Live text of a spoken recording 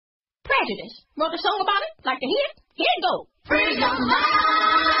prejudice. Wrote a song about it? Like to hear it? Here it goes. Free your mind.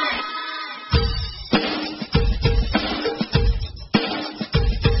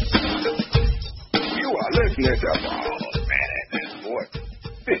 You are listening to Panties and Sports.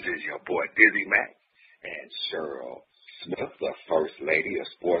 This is your boy DizzieMac and Cheryl Smith, the First Lady of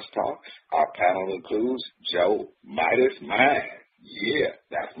Sports Talk. Our panel includes Joe Midas Mine. Yeah,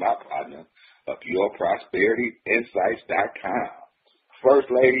 that's my partner of YourProsperityInsights.com.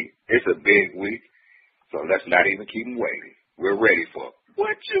 First Lady, it's a big week, so let's not even keep them waiting. We're ready for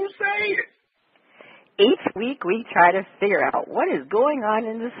what you saying. Each week we try to figure out what is going on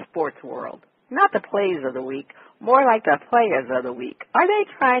in the sports world. Not the plays of the week, more like the players of the week. Are they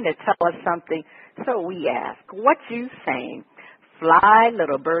trying to tell us something? So we ask, what you saying? Fly,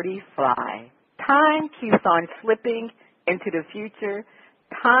 little birdie, fly. Time keeps on slipping into the future.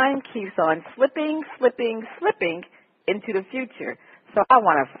 Time keeps on slipping into the future. So I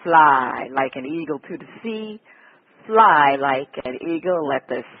want to fly like an eagle to the sea. Fly like an eagle, let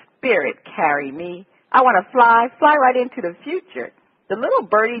the spirit carry me. I want to fly right into the future. The little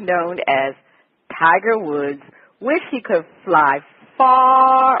birdie known as Tiger Woods wished he could fly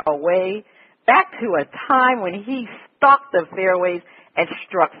far away back to a time when he stalked the fairways and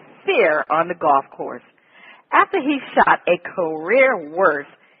struck fear on the golf course. After he shot a career-worst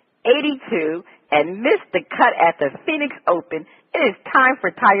 82 and missed the cut at the Phoenix Open, it is time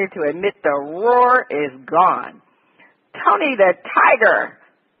for Tiger to admit the roar is gone. Tony the Tiger,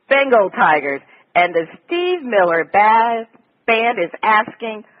 Bengal Tigers, and the Steve Miller Band is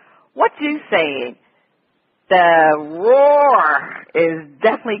asking, what you saying? The roar is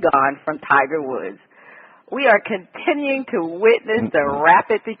definitely gone from Tiger Woods. We are continuing to witness the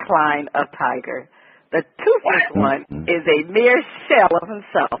rapid decline of Tiger. The toothless one is a mere shell of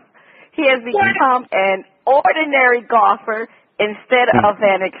himself. He has become an ordinary golfer instead of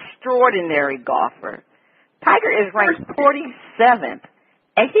an extraordinary golfer. Tiger is ranked 47th,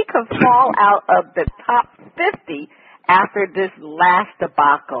 and he could fall out of the top 50 after this last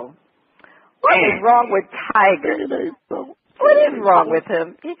debacle. What is wrong with Tiger? What is wrong with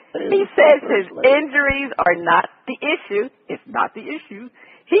him? He says his injuries are not the issue. It's not the issue.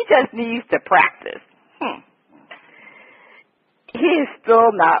 He just needs to practice. He is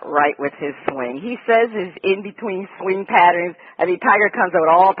still not right with his swing. He says his in-between swing patterns. I mean, Tiger comes up with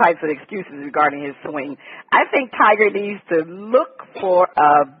all types of excuses regarding his swing. I think Tiger needs to look for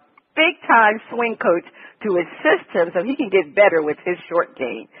a big-time swing coach to assist him so he can get better with his short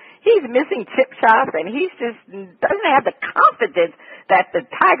game. He's missing chip shots, and he just doesn't have the confidence that the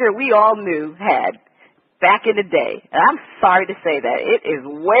Tiger we all knew had back in the day. And I'm sorry to say that. It is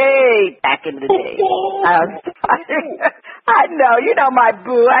way back in the day. I know, you know my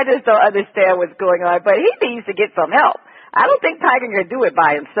boo. I just don't understand what's going on. But he needs to get some help. I don't think Tiger can do it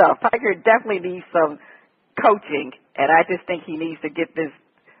by himself. Tiger definitely needs some coaching, and I just think he needs to get this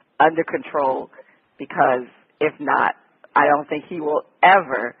under control because if not, I don't think he will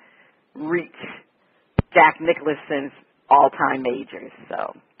ever reach Jack Nicklaus's all-time majors.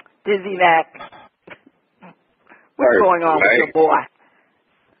 So, DizzieMac, what's going on with your boy?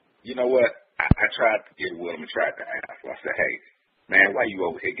 You know what? I tried to get with him and tried to ask him. I said, hey, man, why you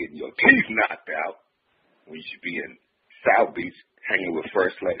over here getting your teeth knocked out when you should be in South Beach hanging with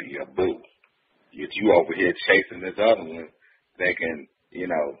First Lady, your boo? Yet you over here chasing this other one thinking, you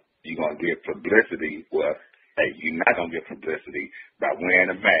know, you're going to get publicity. Well, hey, you're not going to get publicity by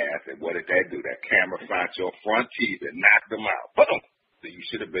wearing a mask. And what did that do? That camera found your front teeth and knocked them out. Boom! So you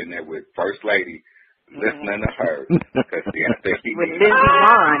should have been there with First Lady listening to her. Because I think he with Lindsey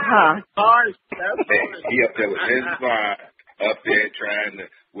Vaughn, huh? He up there with Lindsey Vaughn up there trying to,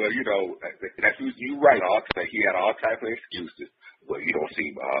 well, you know, that's you right. He had all types of excuses. Well, you don't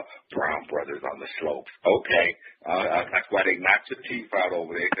see Brown Brothers on the slopes. Okay. That's why they knocked your teeth out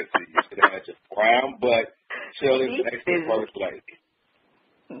over there, because you should have had your brown butt chilling next to First Lady.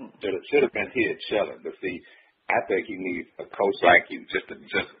 Should have been here chilling. But see, I think he needs a coach like you.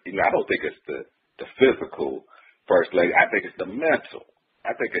 You know, I don't think it's the physical First Lady. I think it's the mental.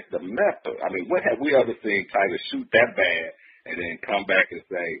 I mean, when have we ever seen Tiger shoot that bad and then come back and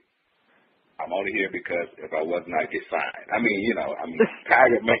say, I'm only here because if I wasn't, I'd get fined. I mean, you know,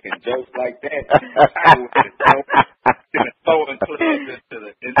 Tiger making jokes like that. Tiger would have throwing clubs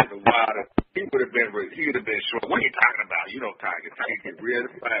into the water. He would have been short. What are you talking about? You know, Tiger get real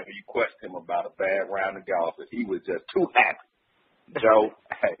fine when you question him about a bad round of golf. If he was just too happy. Joe,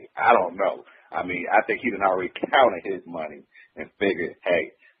 hey, I don't know. I mean, I think he done already counted his money and figured, hey,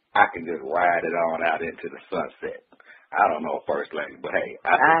 I can just ride it on out into the sunset. I don't know, First Lady, but hey,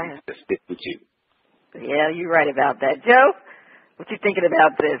 I think he should stick with you. Yeah, you're right about that. Joe, What you thinking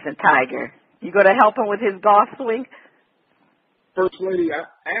about this and Tiger? You going to help him with his golf swing? First Lady, I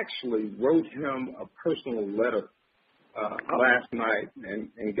actually wrote him a personal letter last night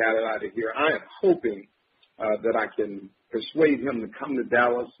and got it out of here. I am hoping that I can persuade him to come to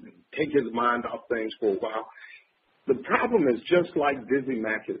Dallas and take his mind off things for a while. The problem is just like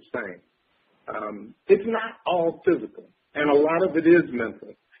DizzieMac is saying. It's not all physical, and a lot of it is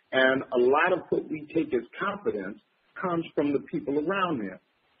mental. And a lot of what we take as confidence comes from the people around him.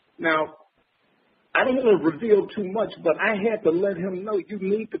 Now, I don't want to reveal too much, but I had to let him know you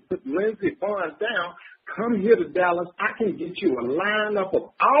need to put Lindsey Barnes down. Come here to Dallas. I can get you a lineup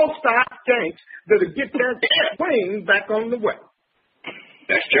of all-star skanks that'll get that swing back on the way.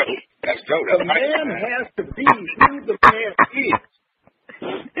 That's Joe. That's Joe. The man has to be who the man is.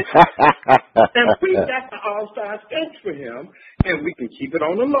 And we got the all-star stakes for him, and we can keep it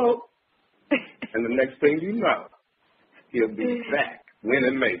on the low. And the next thing you know, he'll be back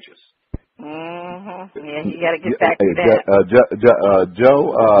winning majors. Mm-hmm. Yeah, you got to get back to that.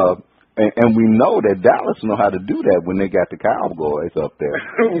 Joe, and we know that Dallas know how to do that when they got the Cowboys up there.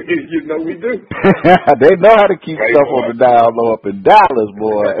 You know we do. They know how to keep stuff on the down low up in Dallas,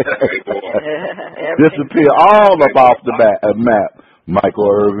 boy. Disappear all up off the map. Michael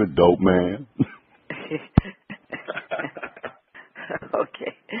Irvin, dope man.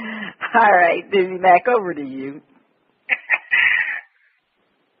 Okay. All right, DizzieMac, over to you.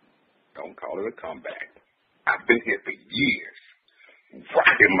 Don't call it a comeback. I've been here for years,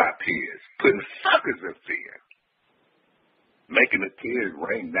 rocking my peers, putting suckers in fear, making the tears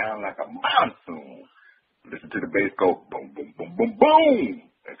rain down like a monsoon. Listen to the bass go boom, boom, boom, boom, boom.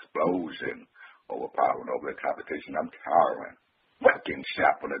 Explosion. Overpowering over the competition. I'm towering. Wrecking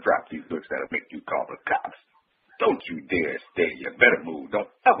shop when I drop these looks that'll make you call the cops. Don't you dare stay. You better move. Don't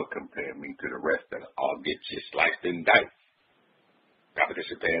ever compare me to the rest of it. I'll get you sliced and diced.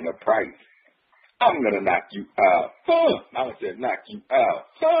 Competition paying the price. I'm going to knock you out. I said knock you out.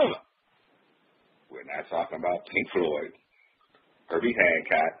 We're not talking about Pink Floyd, Herbie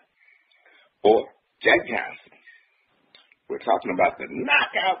Hancock, or Jack Johnson. We're talking about the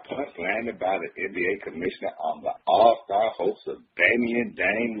knockout punch landed by the NBA commissioner on the all-star host of Damian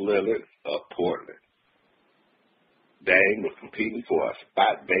Dame Lillard of Portland. Dame was competing for a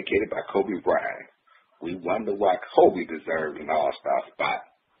spot vacated by Kobe Bryant. We wonder why Kobe deserved an all-star spot.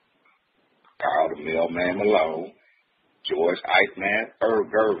 Carl the Mailman Malone, George Iceman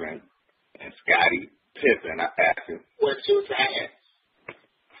Irvin, and Scottie Pippen are asking, what you saying?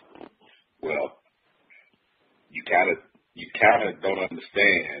 Well, you kind of don't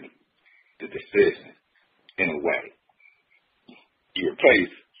understand the decision in a way. You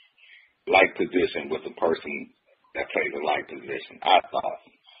replace like position with a person that plays a like position. I thought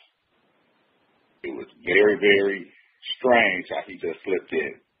it was very, very strange how he just slipped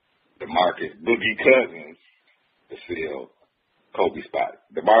in DeMarcus Boogie Cousins to fill Kobe's spot.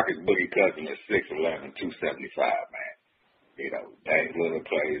 DeMarcus Boogie Cousins is 6'11", 275, man. You know, Dame Lillard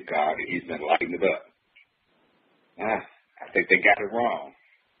plays guard, and he's been lighting it up. I think they got it wrong.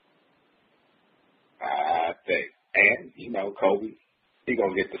 I think. And, you know, Kobe, he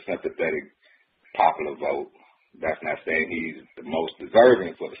going to get the sympathetic popular vote. That's not saying he's the most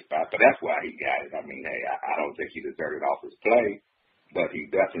deserving for the spot, but that's why he got it. I mean, hey, I don't think he deserved it off his play, but he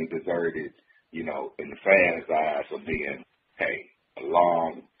definitely deserved it, you know, in the fans' eyes for being, hey, a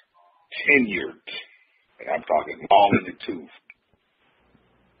long, tenured, and I'm talking long in the tooth,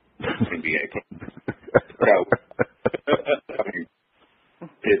 NBA player. So, I mean,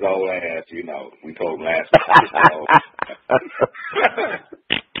 his old ass, you know, we told him last week.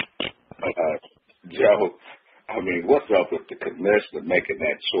 Joe, I mean, what's up with the commissioner making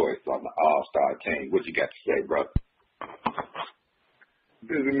that choice on the all-star team? What you got to say, brother?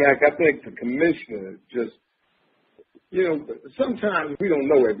 DizzieMac, I think the commissioner just, you know, sometimes we don't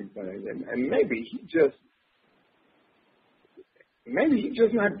know everything, and maybe he's just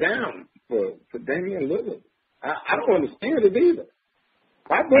not down for Damian Lillard. I don't understand it either.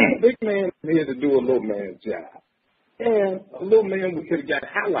 I bring a big man here to do a little man's job, and a little man we could have got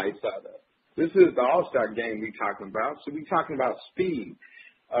highlights out of. This is the All-Star game we're talking about, so we're talking about speed.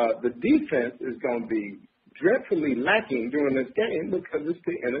 The defense is going to be dreadfully lacking during this game because it's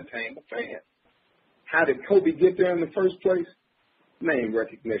to entertain the fans. How did Kobe get there in the first place? Name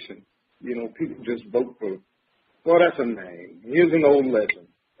recognition. You know, people just vote for, well, that's a name. Here's an old legend.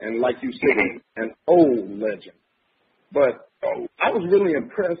 And like you said, an old legend. But I was really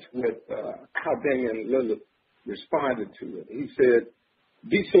impressed with how Damian Lillard responded to it. He said,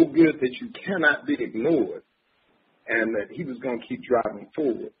 be so good that you cannot be ignored, and that he was going to keep driving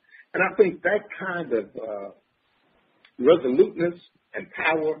forward. And I think that kind of resoluteness and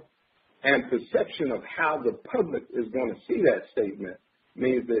power and perception of how the public is going to see that statement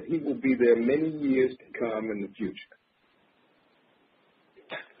means that he will be there many years to come in the future.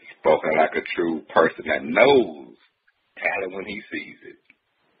 Spoken like a true person that knows talent when he sees it.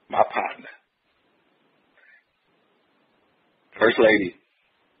 My partner. First Lady,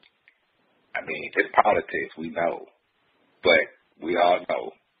 I mean, it's politics, we know. But we all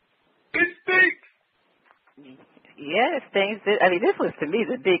know it stinks. Yeah, it stinks. I mean, this was, to me,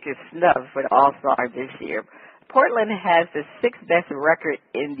 the biggest snub for the All-Star this year. Portland has the sixth best record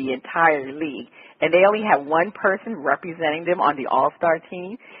in the entire league, and they only have one person representing them on the All-Star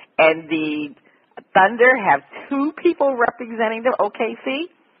team. And the Thunder have two people representing them, OKC,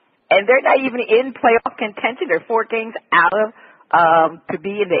 and they're not even in playoff contention. They're 4 games out of to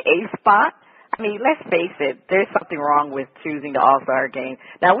be in the 8th spot. I mean, let's face it, there's something wrong with choosing the All-Star game.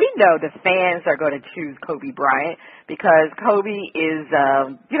 Now, we know the fans are going to choose Kobe Bryant because Kobe is,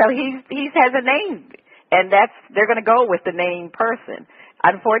 he has a name, and they're going to go with the named person.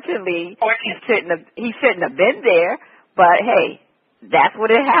 Unfortunately, he shouldn't have been there, but hey, that's what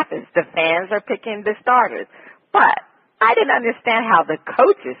it happens. The fans are picking the starters. But I didn't understand how the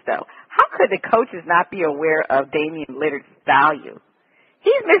coaches, though. How could the coaches not be aware of Damian Lillard's value?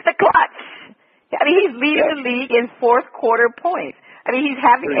 He's Mr. Clutch. I mean, he's leading the league in fourth quarter points. I mean, he's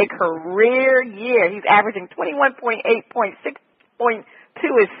having a career year. He's averaging 21.8 points, 6.2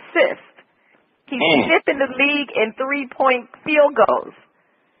 assists. He's fifth in the league in 3-point field goals.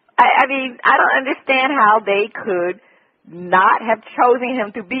 I mean, I don't understand how they could not have chosen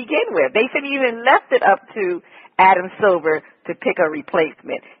him to begin with. They should have even left it up to Adam Silver to pick a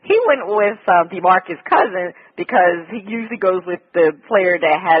replacement. He went with DeMarcus Cousins because he usually goes with the player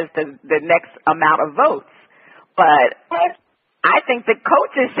that has the next amount of votes. But I think the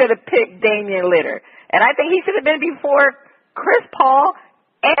coaches should have picked Damian Lillard. And I think he should have been before Chris Paul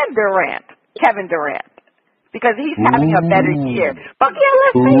and Kevin Durant, because he's having a better year. But yeah,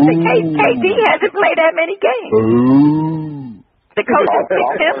 let's face it, KD hasn't played that many games. The coaches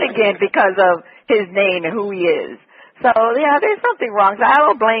picked him again because of his name and who he is. So, yeah, there's something wrong. So I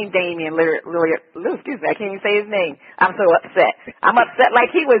don't blame Damian Lillard. Excuse me, I can't even say his name. I'm so upset. I'm upset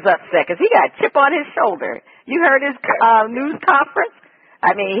like he was upset because he got a chip on his shoulder. You heard his news conference?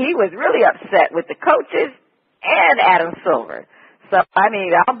 I mean, he was really upset with the coaches and Adam Silver. So, I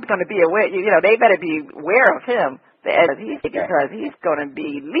mean, I'm going to be aware, they better be aware of him because he's going to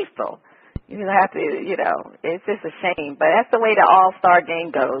be lethal. You have to, it's just a shame. But that's the way the All-Star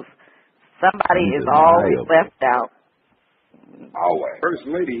game goes. Somebody is always left out. Always. First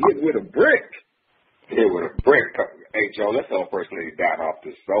Lady hit with a brick. Hit with a brick. Hey, Joe, let's throw First Lady down off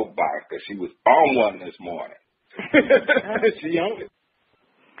the soapbox because she was on one this morning. She on it.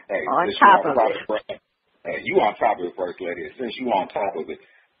 Hey, on top of it. Hey, you on top of it, First Lady. And since you on top of it,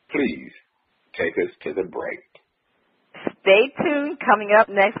 please take us to the break. Stay tuned. Coming up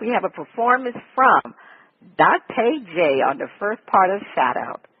next, we have a performance from Donte J on the first part of Shout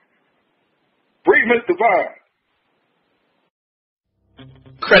Out. Bring Mr. Vine.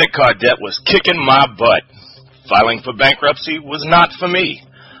 Credit card debt was kicking my butt. Filing for bankruptcy was not for me.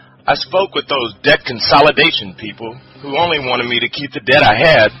 I spoke with those debt consolidation people who only wanted me to keep the debt I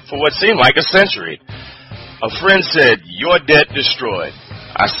had for what seemed like a century. A friend said, "Your debt destroyed."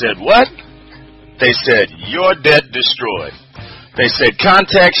 I said, "What?" They said, "Your debt destroyed." They said,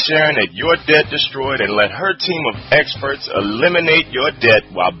 "Contact Sharon at Your Debt Destroyed and let her team of experts eliminate your debt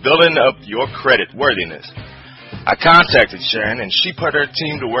while building up your credit worthiness." I contacted Sharon, and she put her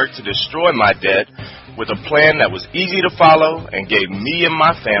team to work to destroy my debt with a plan that was easy to follow and gave me and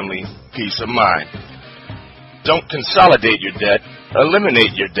my family peace of mind. Don't consolidate your debt.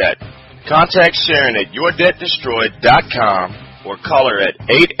 Eliminate your debt. Contact Sharon at yourdebtdestroyed.com or call her at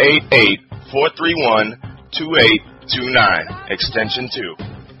 888-431-2829, extension 2.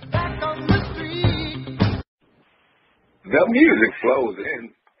 The music flows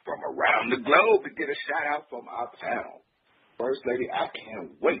in from around the globe to get a shout out from our panel. First Lady, I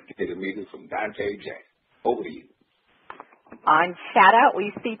can't wait to get a music from Donte J. Over to you. On Shout Out,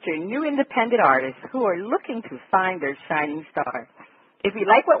 we feature new independent artists who are looking to find their shining star. If we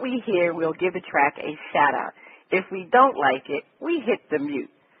like what we hear, we'll give the track a shout out. If we don't like it, we hit the mute.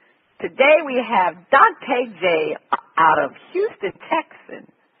 Today we have Donte J out of Houston, Texas,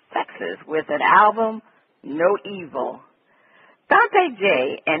 with an album, No Evil. Donte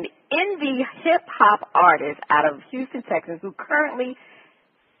J, an indie hip-hop artist out of Houston, Texas, who currently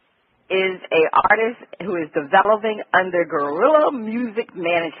is an artist who is developing under Guerrilla Music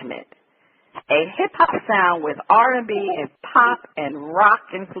Management, a hip-hop sound with R&B and pop and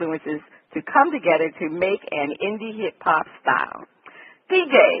rock influences to come together to make an indie hip-hop style.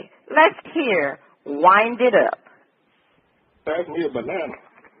 DJ, let's hear Wind It Up. Pass me a banana.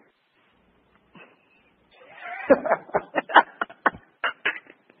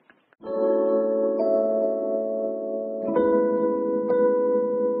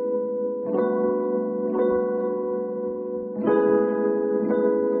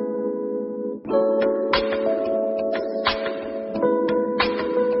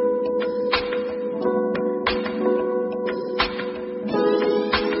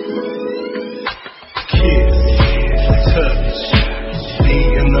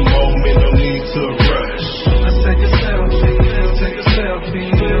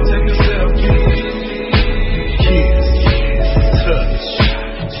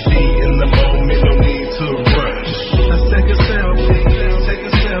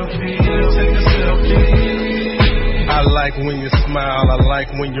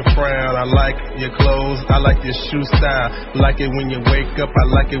 Shoe style, like it when you wake up, I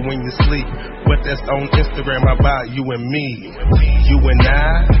like it when you sleep. But that's on Instagram about you and me. You and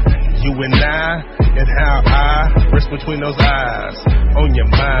I, and how I rest between those eyes. On your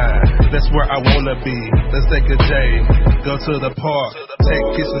mind, that's where I wanna be. Let's take a day, go to the park, take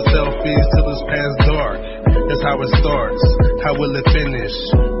kitchen selfies till it's past dark. That's how it starts. How will it finish?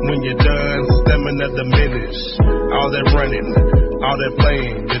 When you're done, stamina diminish. All that running, all that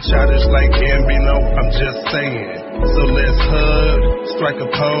playing, you're childish like Gambino, I'm just saying. So let's hug, strike a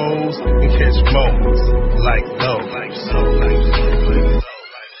pose, and catch moments like those.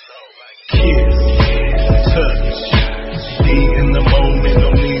 Kiss, touch, be in the moment,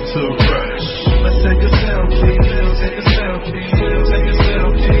 no need to rush. Let's take a selfie, take a selfie, take a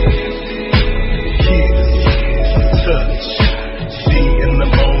selfie. Kiss, touch, be in the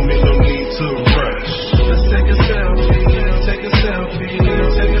moment, no need to rush. Let's take a selfie, take a selfie,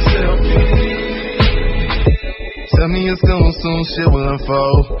 take a selfie. Tell me it's gone soon, shit will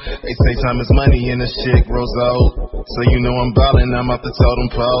unfold. They say time is money and the shit grows old. So you know I'm ballin', I'm off the totem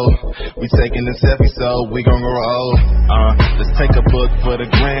pole. We taking this episode, we gon' grow old. Let's take a book for the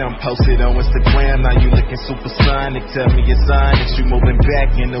gram, post it on Instagram. Now you looking supersonic, tell me a sign that you moving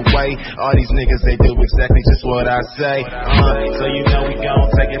back in the way. All these niggas, they do exactly just what I say. So you know we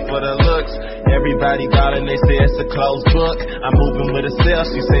gon' take it for the looks. Everybody ballin', they say it's a closed book. I'm moving with a cell,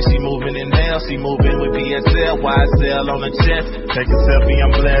 she say she moving in hell. She moving with BSL, YSL on the chest. Take a selfie,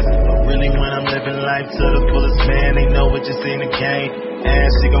 I'm blessed. But really when I'm living life to the fullest, man, they know what you see in the game. And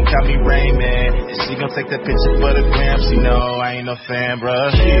she gon' call me Rain Man. And she gon' take that picture for the gram. She know I ain't no fan, bruh.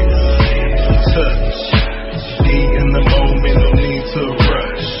 Touch, be in the moment, no need to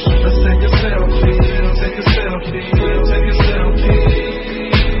rush. Let's take a selfie, take a selfie, take a selfie.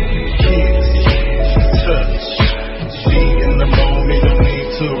 Touch, be in the moment, no need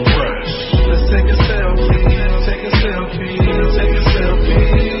to rush. Let's take a selfie, take a selfie, take a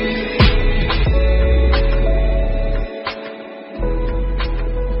selfie.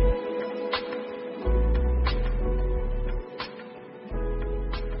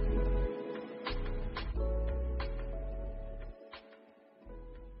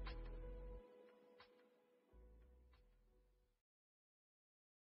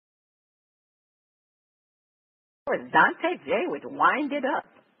 Donte J with Wind It Up.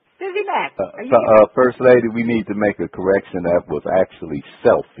 DizzieMac, First Lady, we need to make a correction. That was actually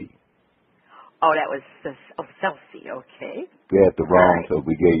selfie. Oh, that was selfie. Okay. We had the wrong, so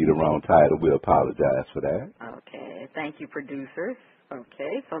we gave you the wrong title. We apologize for that. Okay. Thank you, producers.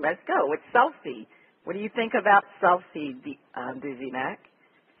 Okay, so let's go with selfie. What do you think about selfie, DizzieMac?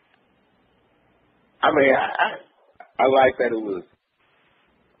 I mean, I like that it was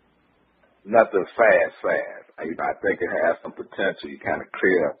nothing fast. I think it has some potential. You kind of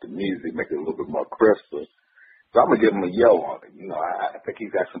clear up the music, make it a little bit more crisper. So I'm going to give him a yo on it. You know, I think he's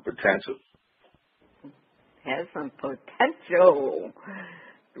got some potential. Has some potential.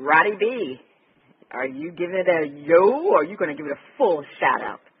 Roddy B, are you giving it a yo, or are you going to give it a full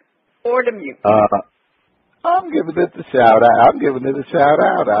shout-out? Or the mute? I'm giving it a shout-out.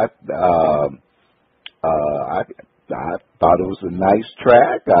 I thought it was a nice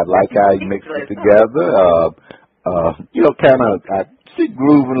track. I like how he mixed it together. I see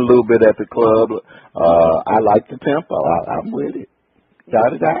grooving a little bit at the club. I like the tempo. I'm with it.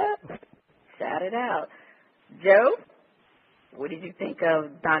 Shout it out. Shout it out. Joe, what did you think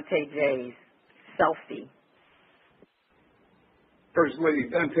of Donte J's selfie? First Lady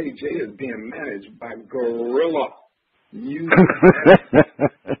Donte J is being managed by Gorilla Music.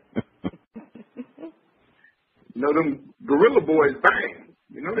 You know, them Gorilla boys bang.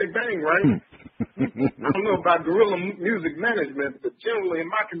 You know they bang, right? I don't know about Gorilla Music Management, but generally in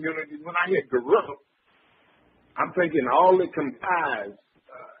my community, when I I'm thinking all it comprised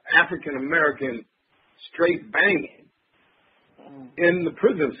African American straight banging in the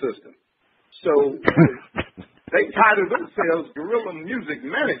prison system. So they titled themselves Guerrilla Music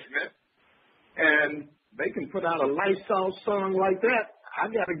Management, and they can put out a Lysol song like that. I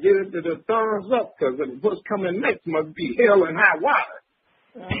got to give it to the thumbs up, because what's coming next must be hell and high water.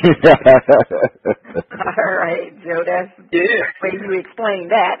 All right, Joe, that's the way you explain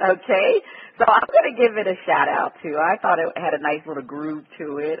that, okay? So I'm going to give it a shout-out, too. I thought it had a nice little groove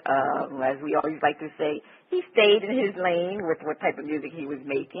to it. As we always like to say, he stayed in his lane with what type of music he was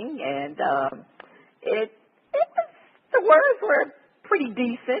making, and the words were pretty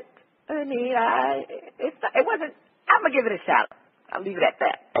decent. I mean, it wasn't, I'm going to give it a shout-out. I'll leave it at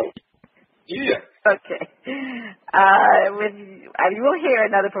that. Yeah. Okay. You will hear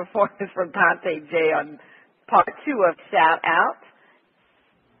another performance from Donte J on part 2 of Shout Out.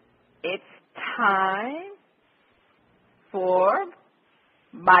 It's time for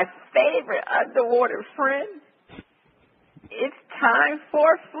my favorite underwater friend. It's time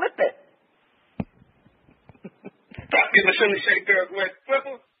for Flip It. Stop getting the silly shake there, West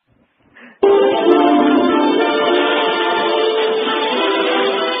Flipper.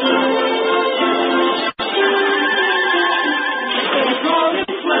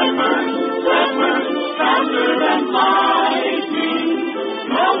 Faster than lightning,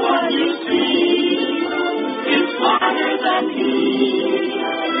 no one you see is smarter than he.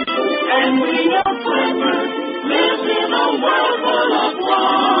 And we know Flipper lives in a world full of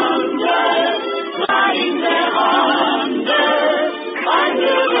wonder, flying there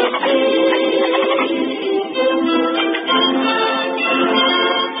under the sea.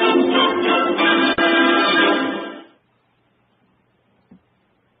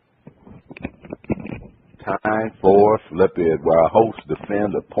 Time for Flip It, where our hosts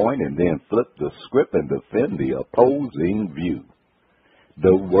defend a point and then flip the script and defend the opposing view.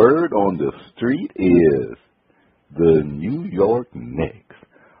 The word on the street is the New York Knicks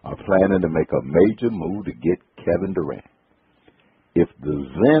are planning to make a major move to get Kevin Durant. If the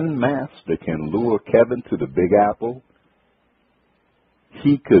Zen Master can lure Kevin to the Big Apple,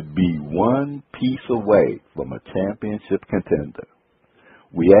 he could be one piece away from a championship contender.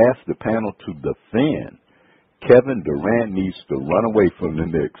 We asked the panel to defend Kevin Durant needs to run away from the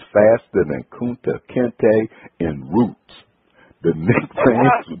Knicks faster than Kunta Kinte in Roots. The Knicks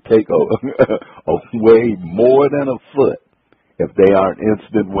fans would take away more than a foot if they aren't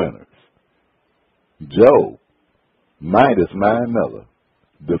instant winners. Joe, Midas, Miller,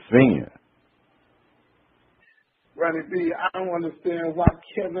 defend. Ronnie B, I don't understand why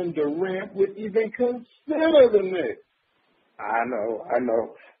Kevin Durant would even consider the Knicks. I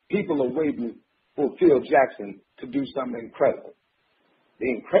know. People are waiting for Phil Jackson to do something incredible. The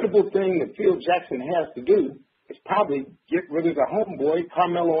incredible thing that Phil Jackson has to do is probably get rid of the homeboy,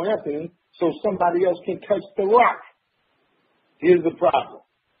 Carmelo Anthony, so somebody else can touch the rock. Here's the problem.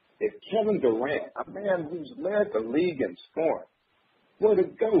 If Kevin Durant, a man who's led the league in scoring, were to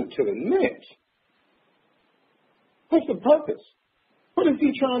go to the Knicks, what's the purpose? What is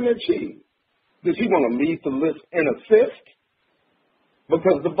he trying to achieve? Does he want to lead the list in assists?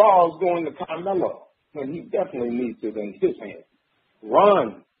 Because the ball's going to Carmelo, and he definitely needs it in his hand.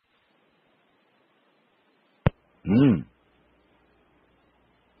 Run.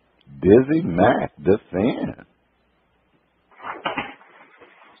 DizzieMac, defend.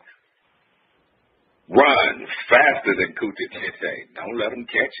 Run faster than Kunta Kinte. Don't let them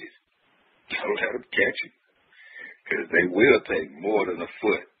catch it. Because they will take more than a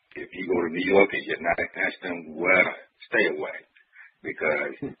foot. If you go to New York and you're not ask them where to stay away.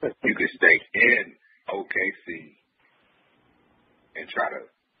 Because you can stay in OKC and try to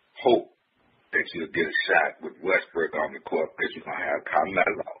hope that you'll get a shot with Westbrook on the court because you're going to have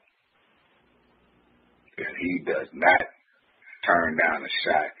Carmelo. And he does not turn down a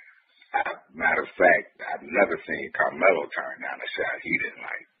shot. Matter of fact, I've never seen Carmelo turn down a shot he didn't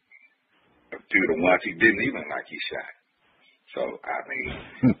like. A few of the ones he didn't even like, he shot. So, I mean,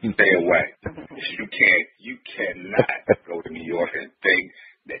 stay away. You cannot go to New York and think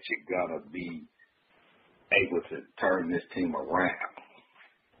that you're going to be able to turn this team around.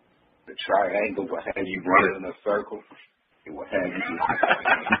 The triangle will have you running in a circle. It will have you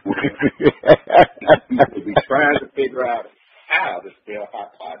will be trying to figure out how to spell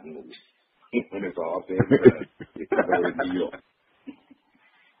hypotenuse when it's all said and done. It's very New York.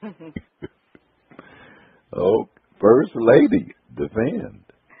 Oh, First Lady, defend.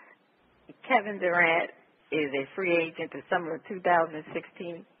 Kevin Durant is a free agent the summer of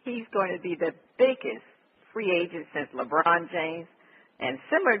 2016. He's going to be the biggest free agent since LeBron James, And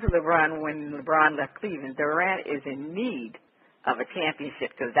similar to LeBron when LeBron left Cleveland, Durant is in need of a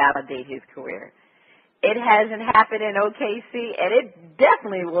championship to validate his career. It hasn't happened in OKC, and it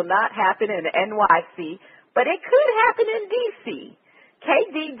definitely will not happen in NYC, but it could happen in D.C.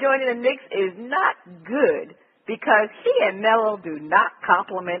 KD joining the Knicks is not good because he and Melo do not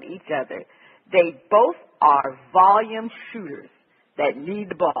complement each other. They both are volume shooters that need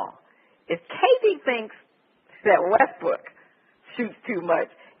the ball. If KD thinks that Westbrook shoots too much,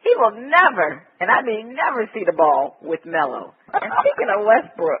 he will never, and I mean never, see the ball with Melo. And speaking of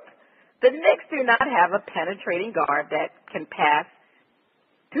Westbrook, the Knicks do not have a penetrating guard that can pass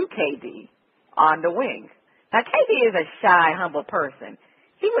to KD on the wing. Now, KD is a shy, humble person.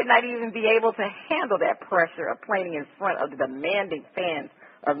 He would not even be able to handle that pressure of playing in front of the demanding fans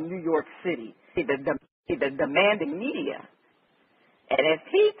of New York City, the demanding media. And if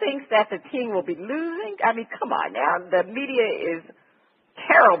he thinks that the team will be losing, I mean, come on now. The media is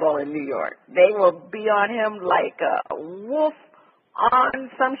terrible in New York. They will be on him like a wolf on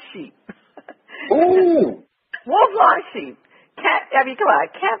some sheep. Ooh. Wolf on sheep. Come on.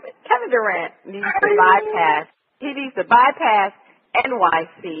 Kevin Durant needs to bypass. He needs to bypass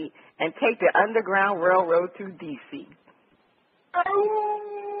NYC and take the Underground Railroad to D.C.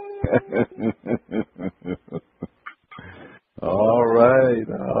 All right.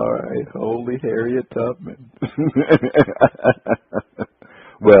 Holy Harriet Tubman.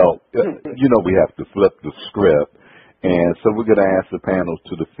 Well, we have to flip the script. And so we're going to ask the panel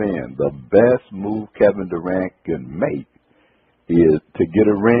to defend. The best move Kevin Durant can make is to get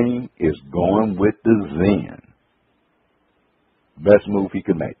a ring is going with the Zen. Best move he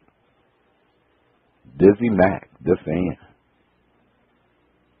can make. DizzieMac, defend.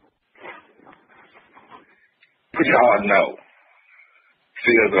 Y'all know.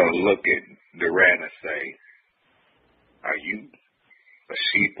 Phil's going to look at Durant and say, are you a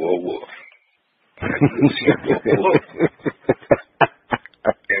sheep or a wolf? And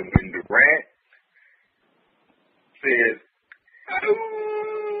when Durant says,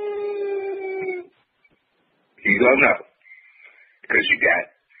 he's going to know. Because you got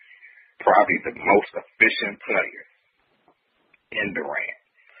probably the most efficient player in Durant.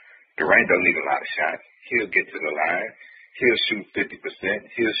 Durant don't need a lot of shots. He'll get to the line. He'll shoot 50%.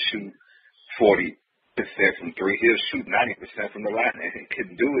 He'll shoot 40% from three. He'll shoot 90% from the line. And he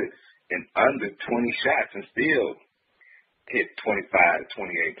can do it in under 20 shots and still hit 25 to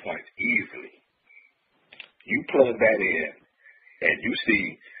 28 points easily. You plug that in, and you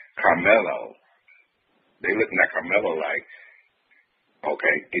see Carmelo. They looking at Carmelo like,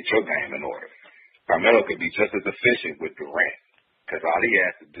 okay, get your game in order. Carmelo could be just as efficient with Durant because all he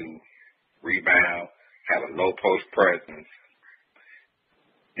has to do, rebound, have a low post presence,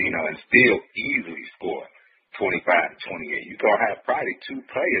 and still easily score 25 to 28. You're going to have probably two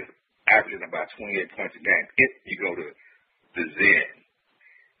players averaging about 28 points a game if you go to the Zen.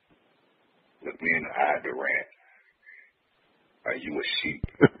 Look me in the eye, Durant. Are you a sheep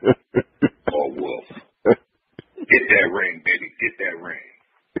or a wolf? Get that ring, baby. Get that ring.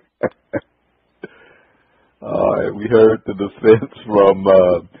 All right, we heard the defense from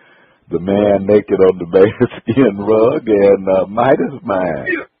the man naked on the bearskin rug and Midas man.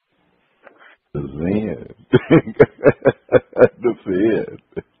 Yeah. The Zen. The Zen.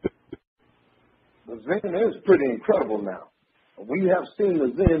 The Zen is pretty incredible now. We have seen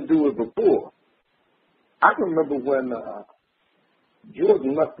the Zen do it before. I can remember when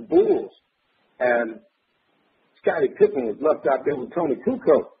Jordan left the Bulls and Scottie Pippen was left out there with Tony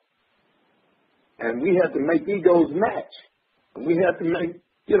Kukoc. And we had to make egos match. And we had to make,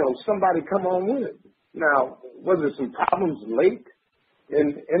 somebody come on with it. Now, was there some problems late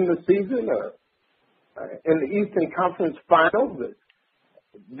in the season or in the Eastern Conference Finals?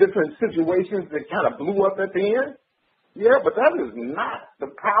 Different situations that kind of blew up at the end? Yeah, but that is not the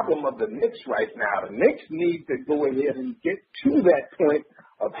problem of the Knicks right now. The Knicks need to go ahead and get to that point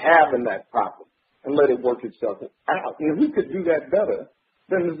of having that problem and let it work itself out. And who could do that better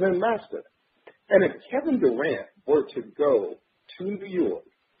than the Zen Master? And if Kevin Durant were to go to New York,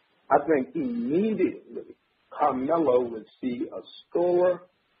 I think immediately Carmelo would see a scorer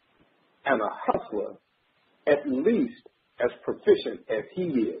and a hustler at least as proficient as he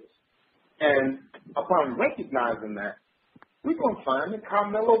is. And upon recognizing that, we're going to find that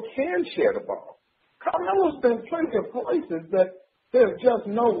Carmelo can share the ball. Carmelo's been plenty of places that there's just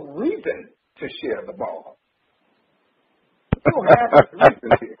no reason to share the ball. You don't have a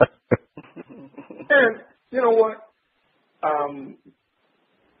reason here. And you know what?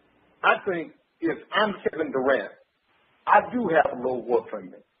 I think if I'm Kevin Durant, I do have a little work for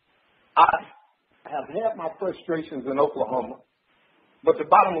me. I have had my frustrations in Oklahoma. But the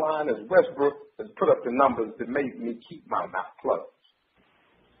bottom line is Westbrook has put up the numbers that made me keep my mouth closed.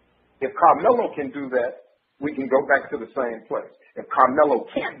 If Carmelo can do that, we can go back to the same place. If Carmelo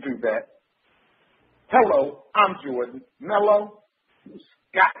can't do that, hello, I'm Jordan. Melo, you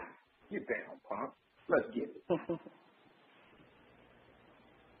got it. Get down, punk. Let's get it.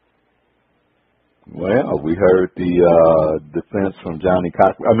 Well, we heard the defense from Johnny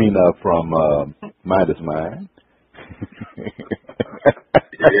Cochran. I mean, from Midas Man.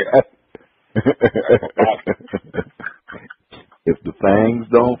 If the fangs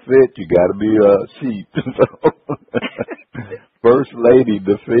don't fit, you got to be a sheep. First lady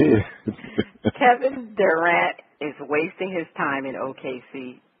defense. Kevin Durant is wasting his time in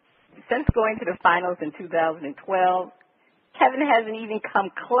OKC. Since going to the finals in 2012, Kevin hasn't even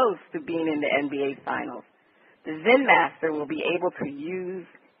come close to being in the NBA finals. The Zen Master will be able to use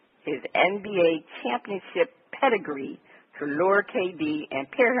his NBA championship pedigree to lure KD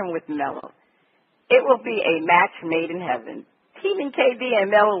and pair him with Melo. It will be a match made in heaven. Teaming KD and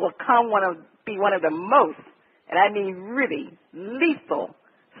Melo will be one of the most, and I mean really, lethal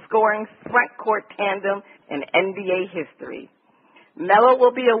scoring front court tandem in NBA history. Melo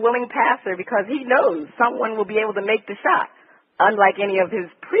will be a willing passer because he knows someone will be able to make the shot, unlike any of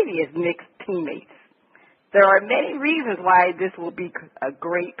his previous Knicks teammates. There are many reasons why this will be a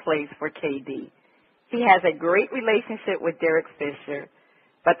great place for KD. He has a great relationship with Derek Fisher,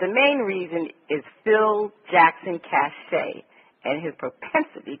 but the main reason is Phil Jackson cachet and his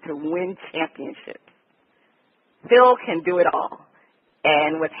propensity to win championships. Phil can do it all,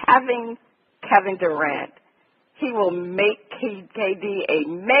 and with having Kevin Durant, he will make KD a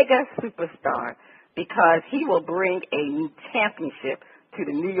mega superstar because he will bring a championship to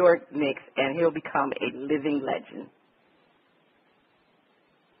the New York Knicks, and he'll become a living legend.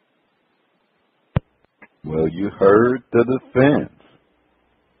 Well, you heard the defense.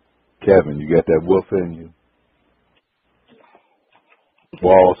 Kevin, you got that wolf in you?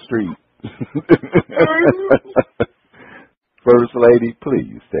 Wall Street. First lady,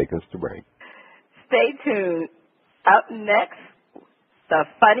 please take us to break. Stay tuned. Up next, the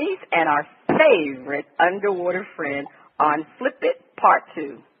funnies and our favorite underwater friend on Flip It Part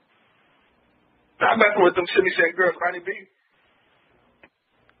 2. I'm messing with them shimmy shake girls, Ronnie B.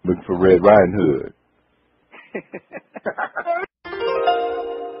 Looking for Red Riding Hood.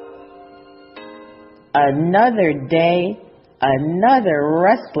 Another day, another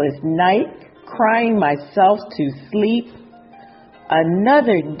restless night, crying myself to sleep.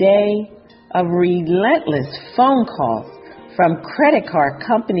 Another day of relentless phone calls from credit card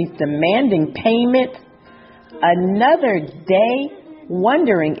companies demanding payment. Another day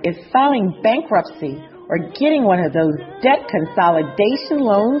wondering if filing bankruptcy or getting one of those debt consolidation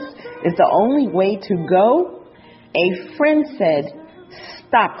loans is the only way to go. A friend said,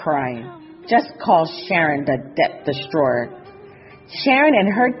 "Stop crying. Just call Sharon, the debt destroyer." Sharon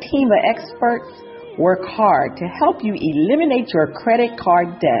and her team of experts work hard to help you eliminate your credit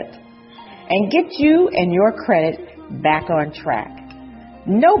card debt and get you and your credit back on track.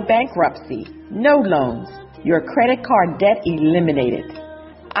 No bankruptcy, no loans, your credit card debt eliminated.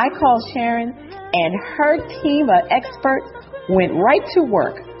 I called Sharon, and her team of experts went right to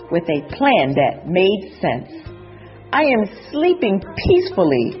work with a plan that made sense. I am sleeping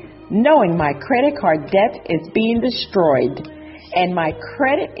peacefully knowing my credit card debt is being destroyed and my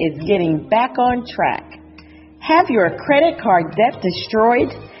credit is getting back on track. Have your credit card debt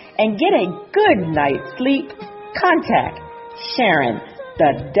destroyed and get a good night's sleep? Contact Sharon,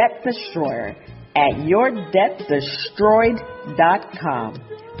 the Debt Destroyer, at yourdebtdestroyed.com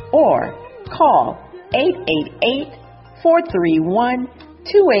or call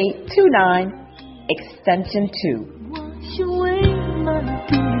 888-431-2829, extension 2.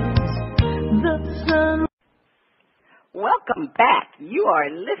 Welcome back. You are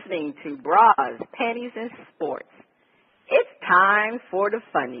listening to Bras, Panties and Sports. It's time for the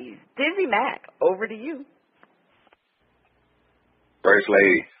funnies. DizzieMac, over to you. First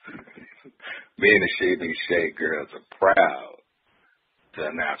lady, me and the Shaving Shade girls are proud to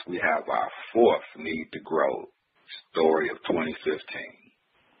announce we have our fourth Need to Grow story of 2015.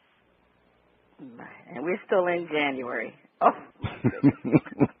 And we're still in January. Oh.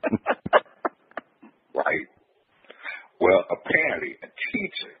 Right. Well, apparently a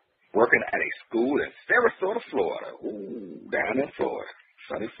teacher working at a school in Sarasota, Florida, down in Florida,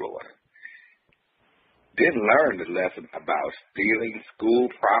 sunny Florida, didn't learn the lesson about stealing school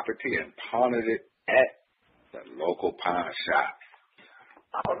property and pawning it at the local pawn shop.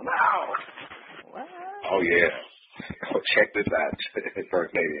 Oh, no. What? Oh, yeah. Oh, check this out,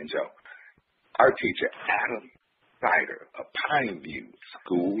 First Lady and Joe. Our teacher, Adam, Sider of Pineview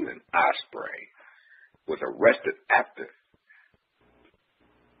School in Osprey was arrested after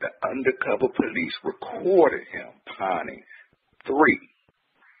the undercover police recorded him pawning three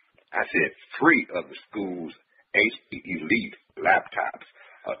of the school's HP Elite laptops,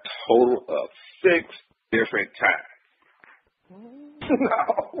 a total of 6 different times.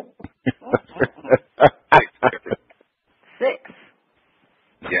 No. 6 different. 6.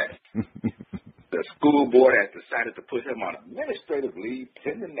 Yes. The school board has decided to put him on administrative leave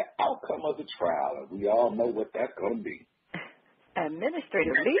pending the outcome of the trial, and we all know what that's going to be.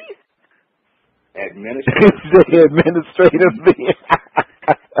 Administrative leave? Administrative leave.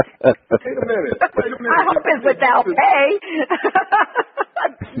 Wait a minute. I hope it's without pay.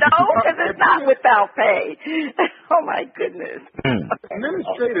 No, because it's not without pay. Oh, my goodness.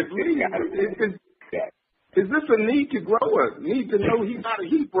 Administrative leave. Is this a need to grow or need to know he's not a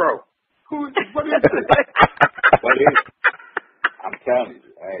Hebrew? What is it? What is it? I'm telling you,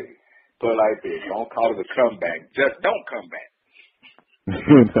 hey, put it like this. Don't call it a comeback. Just don't come back.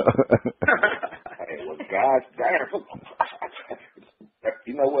 Hey, well, gosh damn.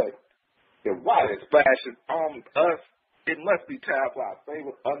 You know what? The water is splashing on us. It must be time for our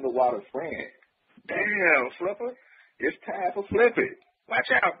favorite underwater friend. Damn, Flipper. It's time for Flip It.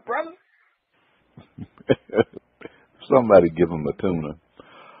 Watch out, brother. Somebody give him a tuna.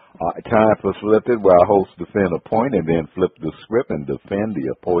 Time for Flip It, where our hosts defend a point and then flip the script and defend the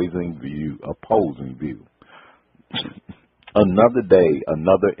opposing view. Another day,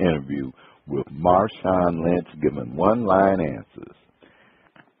 another interview with Marshawn Lynch giving one-line answers.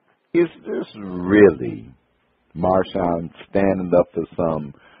 Is this really Marshawn standing up for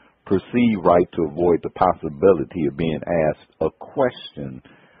some perceived right to avoid the possibility of being asked a question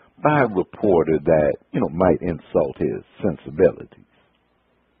by a reporter that, might insult his sensibilities?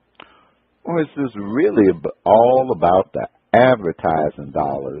 Or is this really all about the advertising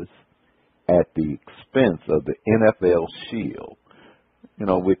dollars at the expense of the NFL Shield,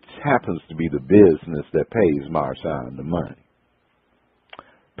 which happens to be the business that pays Marshawn the money?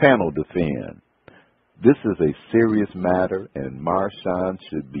 Panel defend. This is a serious matter, and Marshawn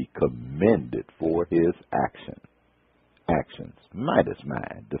should be commended for his actions. Midas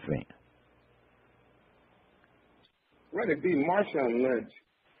mind defend. Right, it be Marshawn Lynch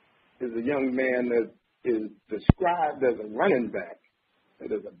is a young man that is described as a running back.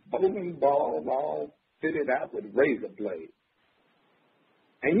 It is a bowling ball all fitted out with razor blades.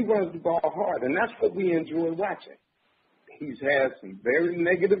 And he runs the ball hard, and that's what we enjoy watching. He's had some very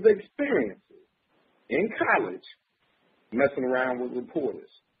negative experiences in college messing around with reporters.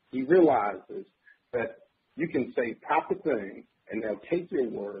 He realizes that you can say proper things, and they'll take your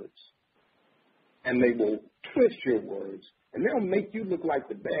words, and they will twist your words, and they'll make you look like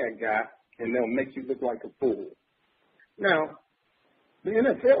the bad guy, and they'll make you look like a fool. Now, the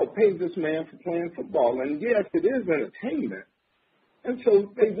NFL pays this man for playing football, and yes, it is entertainment, and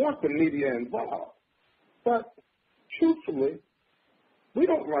so they want the media involved. But truthfully, we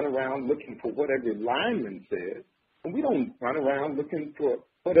don't run around looking for what every lineman says, and we don't run around looking for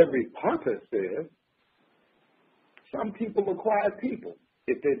what every punter says. Some people are quiet people.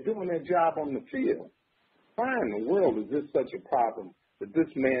 If they're doing their job on the field, why in the world is this such a problem that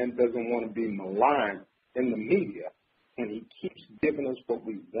this man doesn't want to be maligned in the media, and he keeps giving us what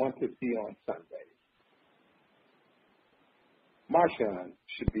we want to see on Sundays? Marshawn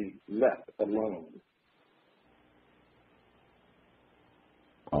should be left alone.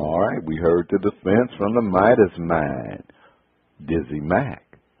 All right, we heard the defense from the Midas mind. DizzieMac.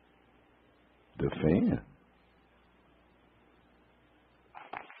 Defend.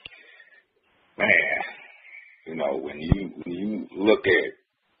 Man, when you look at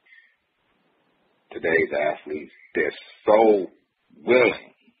today's athletes, they're so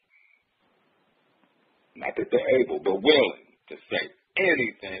willing, not that they're able, but willing to say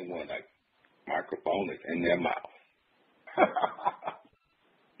anything when a microphone is in their mouth.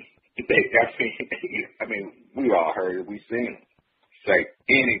 We all heard it. We've seen them say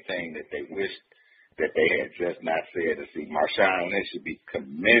anything that they wish that they had just not said. To see Marshawn Lynch should be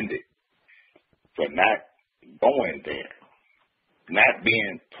commended for not going there, not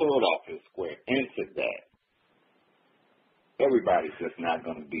being pulled off his square into that. Everybody's just not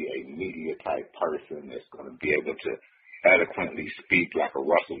going to be a media type person that's going to be able to eloquently speak like a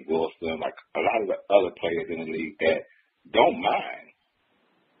Russell Wilson, like a lot of the other players in the league that don't mind.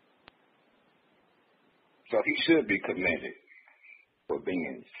 So he should be commended for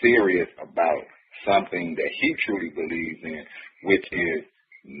being serious about something that he truly believes in, which is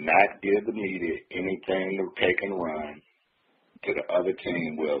not give the media anything to take and run to the other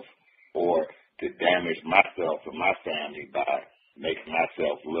team with, or to damage myself and my family by making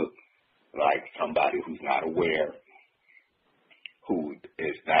myself look like somebody who's not aware, who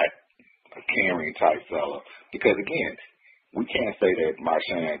is not a caring type fella. Because again, we can't say that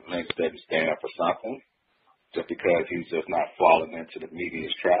Marshawn Lynch doesn't stand up for something just because he's just not falling into the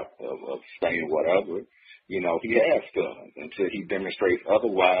media's trap of saying whatever. You know, he has feelings until he demonstrates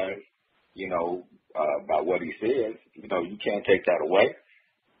otherwise, you know, by what he says. You know, you can't take that away.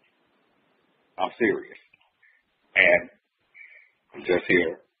 I'm serious. And I'm just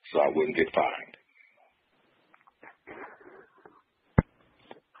here so I wouldn't get fined.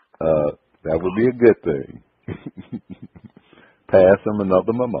 That would be a good thing. Pass him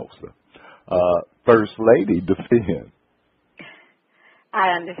another mimosa. First Lady, defend.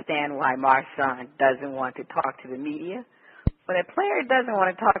 I understand why Marshawn doesn't want to talk to the media. When a player doesn't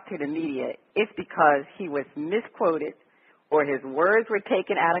want to talk to the media, it's because he was misquoted or his words were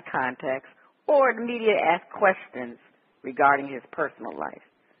taken out of context or the media asked questions regarding his personal life.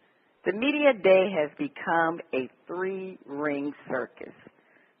 The media day has become a three-ring circus.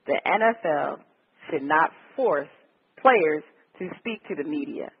 The NFL should not force players to speak to the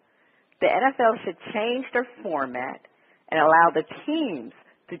media. The NFL should change their format and allow the teams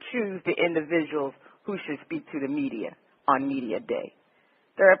to choose the individuals who should speak to the media on media day.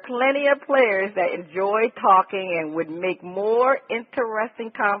 There are plenty of players that enjoy talking and would make more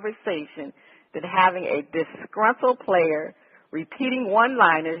interesting conversation than having a disgruntled player repeating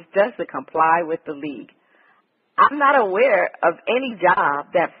one-liners just to comply with the league. I'm not aware of any job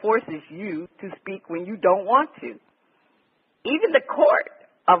that forces you to speak when you don't want to. Even the court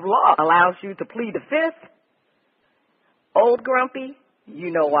of law allows you to plead the fifth. Old Grumpy, you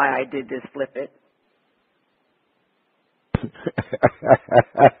know why I did this, flip it.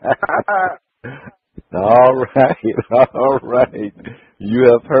 All right. You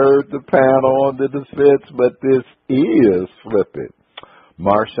have heard the panel on the defense, but this is Flip It.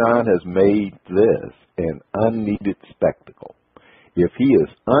 Marshawn has made this an unneeded spectacle. If he is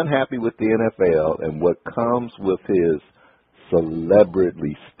unhappy with the NFL and what comes with his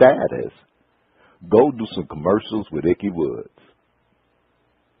celebrity status, go do some commercials with Icky Woods.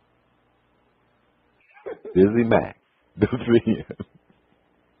 DizzieMac, defend.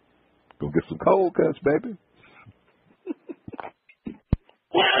 Go get some cold cuts, baby.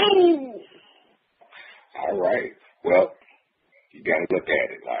 All right. Well, you got to look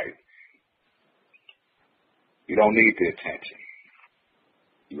at it like you don't need the attention.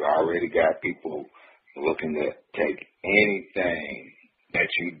 You already got people looking to take anything that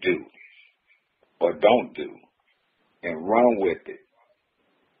you do or don't do and run with it.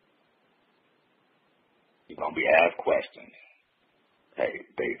 You're going to be asked questions. Hey,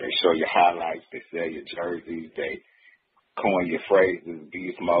 they show your highlights, they sell your jerseys, they coin your phrases,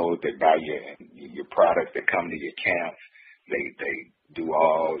 beast mode, they buy your products, they come to your camps, they do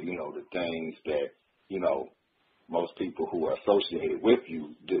all, you know, the things that, you know, most people who are associated with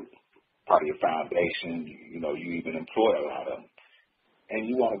you do. Part of your foundation, you know, you even employ a lot of them. And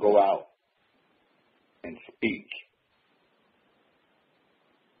you want to go out and speak.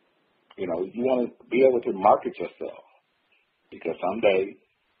 You know, you want to be able to market yourself. Because someday,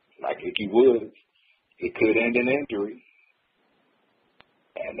 like Icky Woods, it could end in injury.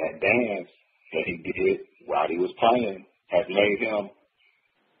 And that dance that he did while he was playing has made him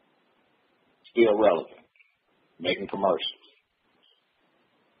still relevant, making commercials.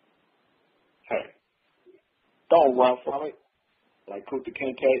 Hey, don't run from it like Kuta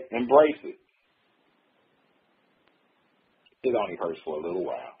Kinte. Embrace it. It only hurts for a little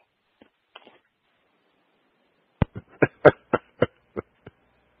while.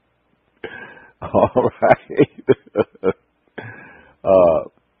 All right.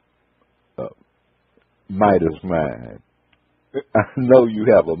 Midas mine. I know you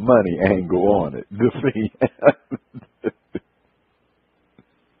have a money angle on it.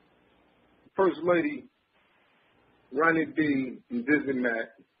 First Lady, Ronnie B, and DizzieMac,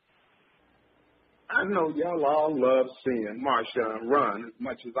 I know y'all all love seeing Marshawn run as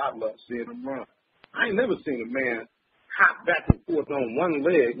much as I love seeing him run. I ain't never seen a man hop back and forth on one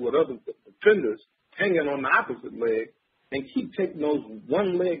leg with other defenders hanging on the opposite leg and keep taking those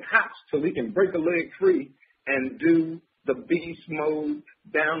one-leg hops till he can break a leg free and do the beast mode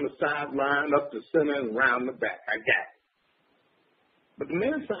down the sideline, up the center, and around the back. I got it. But the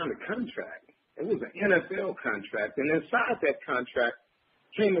man signed a contract. It was an NFL contract, and inside that contract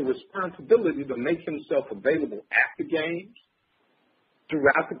came a responsibility to make himself available after games,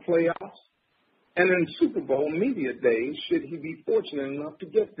 throughout the playoffs, and in Super Bowl media days, should he be fortunate enough to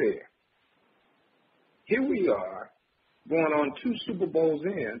get there. Here we are, going on 2 Super Bowls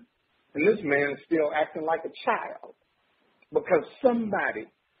in, And this man is still acting like a child because somebody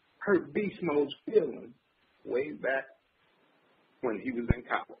hurt Beast Mode's feelings way back when he was in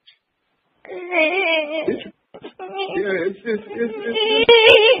college. It's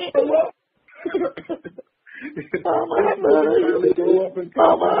Mama,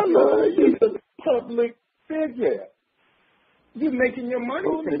 I love you. You're a public figure. You're making your money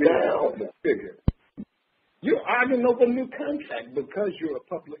from being a public figure. You're arguing over a new contract because you're a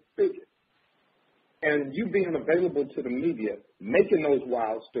public figure. And you being available to the media, making those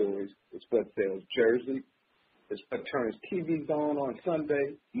wild stories is what sells jerseys. It's what turns TVs on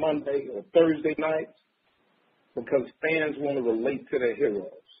Sunday, Monday, or Thursday nights because fans want to relate to their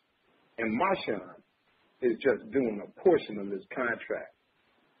heroes. And Marshawn is just doing a portion of his contract.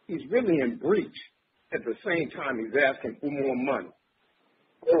 He's really in breach. At the same time, he's asking for more money.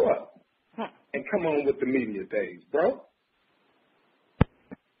 Grow up and come on with the media days, bro.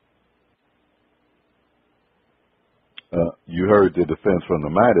 You heard the defense from the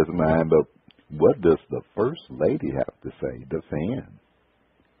Midas man, but what does the First Lady have to say, the fan?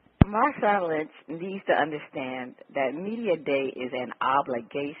 Marshawn Lynch needs to understand that Media Day is an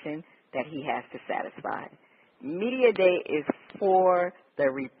obligation that he has to satisfy. Media Day is for the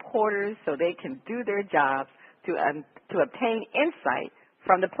reporters so they can do their jobs to obtain insight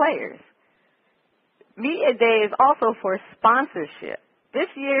from the players. Media Day is also for sponsorship. This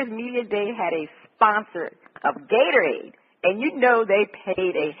year's Media Day had a sponsor of Gatorade, and you know they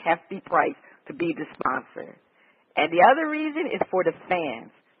paid a hefty price to be the sponsor. And the other reason is for the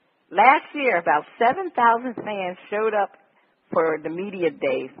fans. Last year, about 7,000 fans showed up for the Media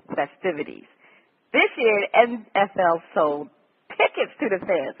Day festivities. This year, NFL sold tickets to the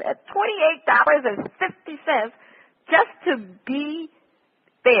fans at $28.50 just to be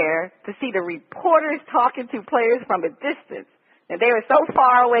there to see the reporters talking to players from a distance. And they were so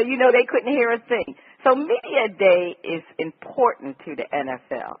far away, you know, they couldn't hear a thing. So Media Day is important to the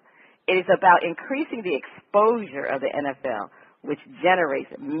NFL. It is about increasing the exposure of the NFL, which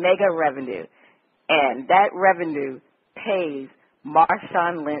generates mega revenue. And that revenue pays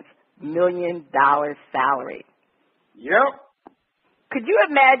Marshawn Lynch $1 million salary. Yep. Could you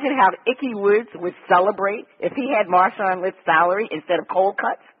imagine how Icky Woods would celebrate if he had Marshawn Lynch's salary instead of cold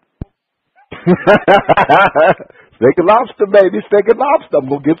cuts? Steak and lobster, baby. Steak and lobster. I'm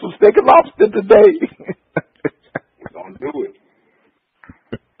going to get some steak and lobster today. Don't do it.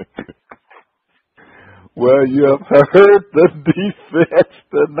 Well, you have heard the defense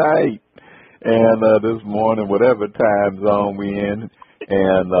tonight. And this morning, whatever time zone we in,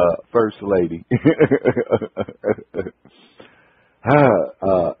 and First Lady.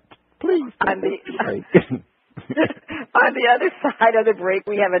 Please. On the other side of the break,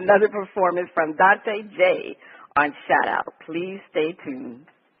 we have another performance from Donte J on Shout Out. Please stay tuned.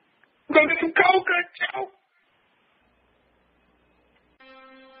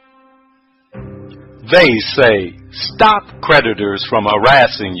 They say, stop creditors from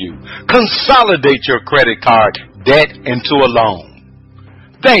harassing you. Consolidate your credit card debt into a loan.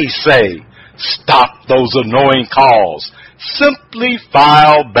 They say, stop those annoying calls. Simply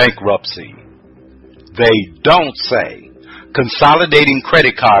file bankruptcy. They don't say, consolidating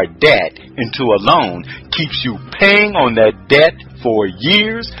credit card debt into a loan keeps you paying on that debt for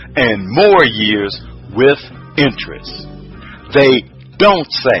years and more years with interest. They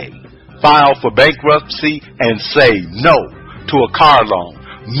don't say, file for bankruptcy and say no to a car loan,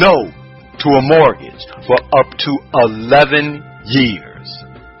 no to a mortgage for up to 11 years.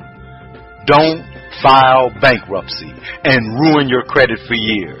 Don't file bankruptcy and ruin your credit for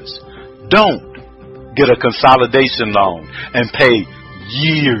years. Don't get a consolidation loan and pay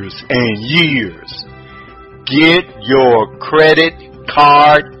years and years. Get your credit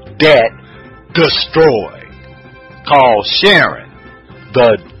card debt destroyed. Call Sharon,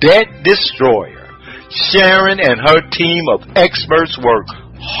 the debt destroyer. Sharon and her team of experts work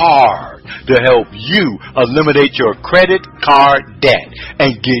hard to help you eliminate your credit card debt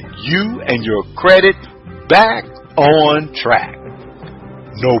and get you and your credit back on track.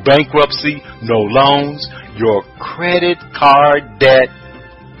 No bankruptcy, no loans, your credit card debt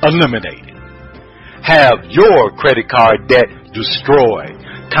eliminated. Have your credit card debt destroyed.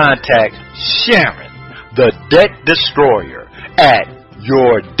 Contact Sharon, the debt destroyer, at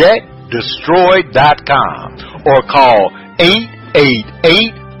yourdebtdestroyed.com or call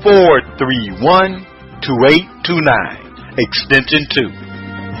 888-431-2829, extension 2.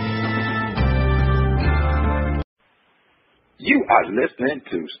 You are listening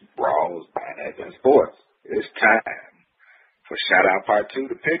to Brawls, Panties and Sports. It's time for Shout Out Part 2,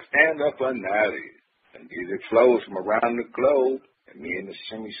 the picks and the finale. And music flows from around the globe And me and the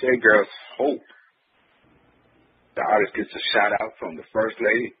Shimmy Shea girls hope the artist gets a shout out from the First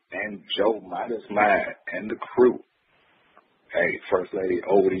Lady and Joe Midas Mind and the crew. Hey, First Lady,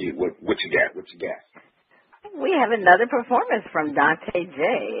 over to you. What you got? What you got? We have another performance from Donte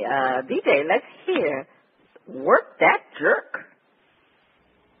J. DJ, let's hear Work That Jerk.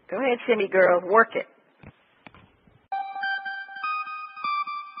 Go ahead, Shimmy girls, work it.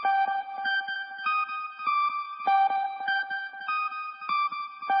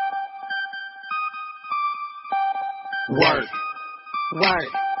 Work, work,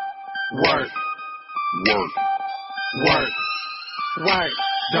 work, work, work, work.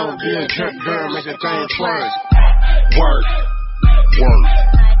 Don't be a jerk, girl, make the thing twerk. Work, work,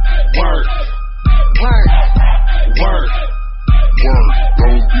 work, work, work, work.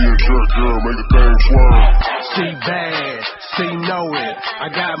 Don't be a jerk, girl, make the thing twerk. She bad, she know it. I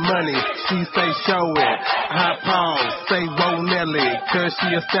got money, she say show it. I pause, say whoa Nelly, cause she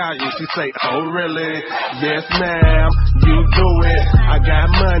a stallion. She say, oh really? Yes ma'am, you do it. I got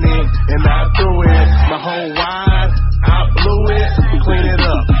money, and I do it. My whole wide, I blew it, clean it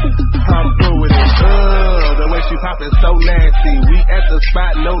up. I'm through with it. The way she pop is so nasty. We at the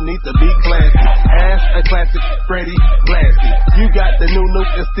spot, no need to be classy. Ass a classic, Freddie Blassie. You got the new look,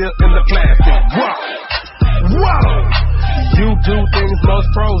 it's still in the plastic. Whoa, whoa. You do things most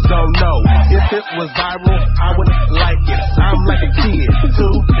pros don't know. If it was viral, I would like it. I'm like a kid,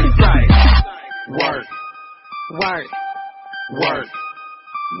 too excited. Work, work, work,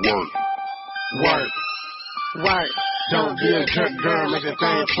 work, work, work. Don't be a jerk, girl, make the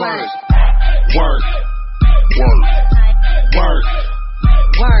thing twerk. Work, work, work,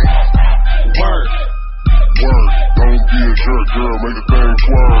 work, work, work. Don't be a jerk, girl, make the thing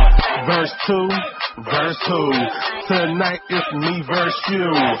twerk. Verse 2, verse 2. Tonight it's me versus you.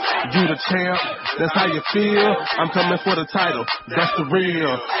 You the champ, that's how you feel. I'm coming for the title, that's the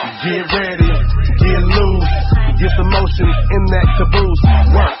real. Get ready, get loose. Get some motion in that caboose.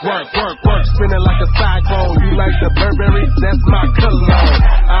 Work, work, work, work, spinning like a cyclone. You like the Burberry? That's my cologne.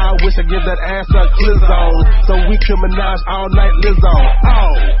 I wish I give that ass a clizzone, so we could menage all night Lizzo.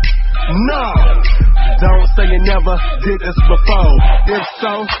 Oh, no, don't say you never did this before. If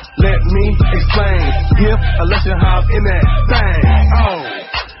so, let me explain. Give a lesson how in that thing. Oh,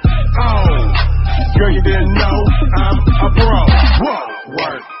 oh, girl, you didn't know I'm a pro. Whoa,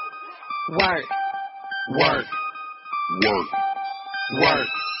 work, work, work. Work, work,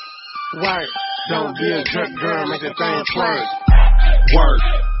 work. Don't be a jerk, girl, make the thing twerk. Work,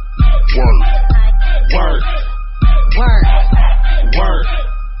 work, work, work, work, work.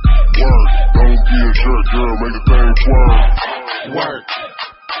 Don't be a jerk, girl, make the thing twerk. Work,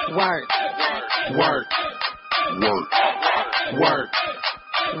 work, work, work, work,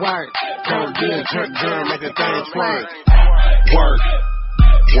 work. Don't be a jerk, girl, make the thing twerk. Work,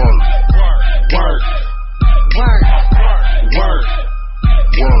 work, work. Work, work, work.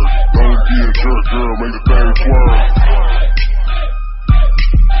 Don't be a jerk, girl, make the thing twerk.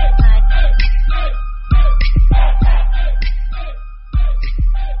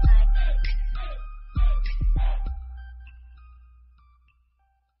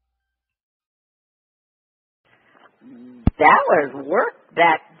 That was Work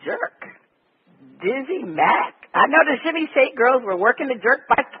That Jerk. DizzieMac. I know the Shimmy Shake girls were working the jerk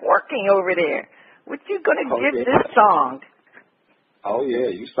by twerking over there. What you gonna give this song? Oh yeah,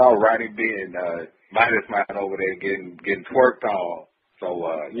 you saw Ronnie B and Midas Man over there getting twerked on. So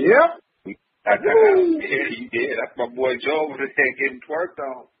yeah, yeah, you did. That's my boy Joe over there getting twerked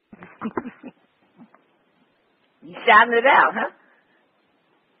on. You shouting it out, huh?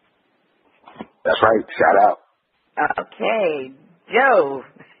 That's right. Shout out. Okay, Joe.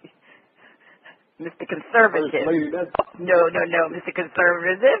 Mr. Conservative. No, Mr.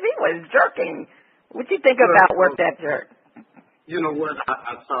 Conservative. He was jerking. What do you think about Work That Jerk? You know what?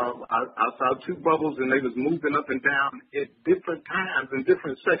 I saw two bubbles and they was moving up and down at different times in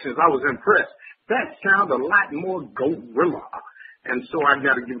different sections. I was impressed. That sounded a lot more gorilla, and so I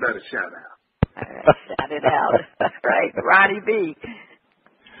got to give that a shout out. All right, shout it out. Right, Ronnie B.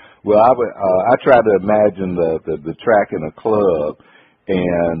 Well, I try to imagine the track in a club,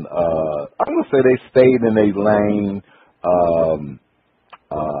 and I'm gonna say they stayed in their lane.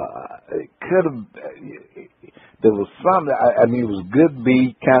 It could have. There was something. I mean, it was good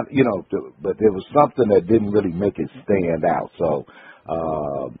beat, kind of, but there was something that didn't really make it stand out. So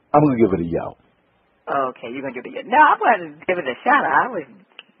I'm gonna give it a yo. Okay, you're gonna give it a yo. No, I'm gonna give it a shout out. I was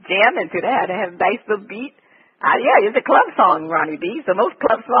jamming to that. It had a nice little beat. Yeah, it's a club song, Ronnie B. So most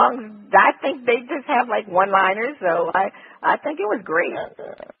club songs, I think they just have like one-liners. So I think it was great.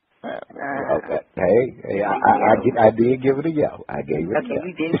 Hey, I did give it a yo. I gave it a yo. Okay,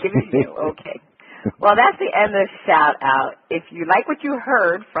 you did give it a yo. Okay. Well, that's the end of the shout out. If you like what you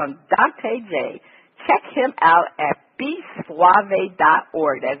heard from Donte J, check him out at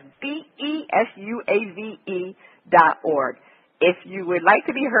besuave.org. That's BESUAVE.org. If you would like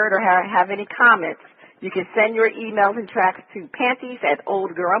to be heard or have any comments, you can send your emails and tracks to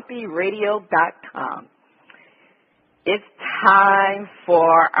panties@oldgrumpyradio.com. It's time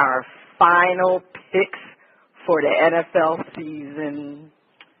for our final picks for the NFL season.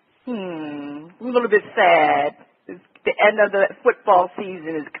 I'm a little bit sad. The end of the football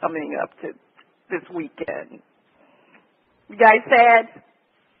season is coming up to this weekend. You guys sad?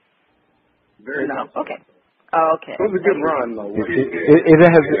 Very no. nice. Okay. Okay. It was a good run, though.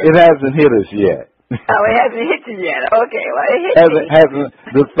 It hasn't hit us yet. Oh, it hasn't hit you yet. Okay, well, it hit me. Hasn't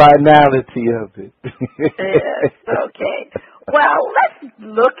the finality of it. Yes, okay. Well, let's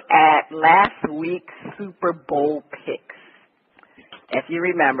look at last week's Super Bowl picks. If you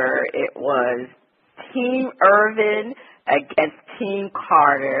remember, it was Team Irvin against Team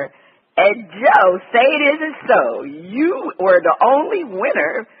Carter. And Joe, say it isn't so. You were the only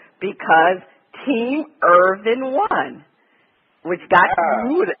winner because Team Irvin won, which got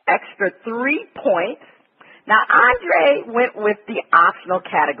you the extra 3 points. Now, Andre went with the optional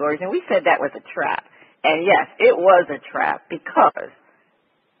categories, and we said that was a trap. And, yes, it was a trap because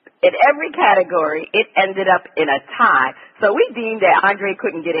in every category, it ended up in a tie. So we deemed that Andre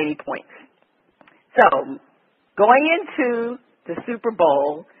couldn't get any points. So going into the Super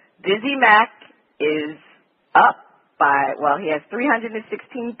Bowl, DizzieMac is up by, well, he has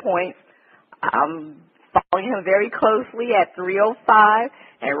 316 points. I'm following him very closely at 305.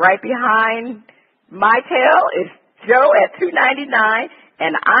 And right behind my tail is Joe at 299.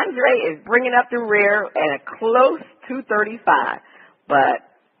 And Andre is bringing up the rear at a close 235. But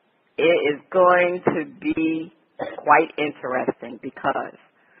it is going to be quite interesting because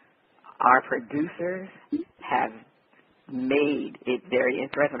our producers have made it very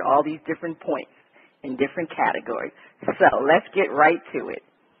interesting with all these different points in different categories. So let's get right to it.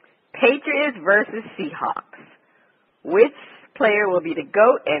 Patriots versus Seahawks. Which player will be the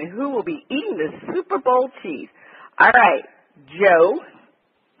GOAT and who will be eating the Super Bowl cheese? All right, Joe,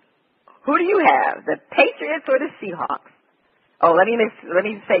 who do you have, the Patriots or the Seahawks? Oh, let me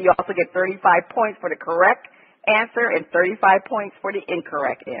say you also get 35 points for the correct answer and 35 points for the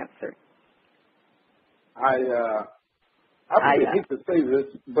incorrect answer. I hate to say this,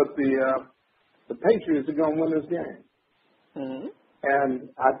 but the Patriots are going to win this game. Mm-hmm. And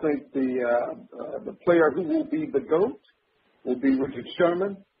I think the player who will be the GOAT will be Richard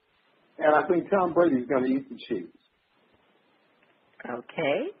Sherman. And I think Tom Brady's going to eat the cheese.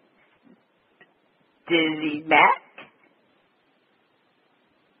 Okay. DizzieMac.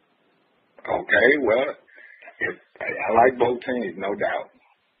 Okay, well, I like both teams, no doubt.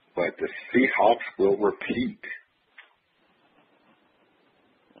 But the Seahawks will repeat.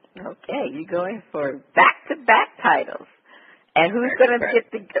 Okay, you're going for back-to-back titles. And who's going to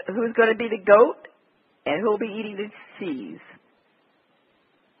be the GOAT and who'll be eating the cheese?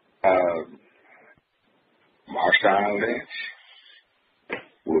 Marshawn Lynch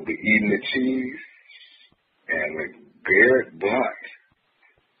will be eating the cheese, and Garrett Blunt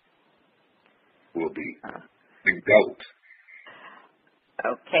will be the GOAT.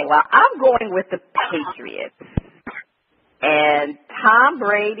 Okay, well, I'm going with the Patriots. And Tom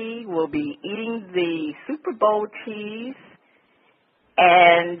Brady will be eating the Super Bowl cheese.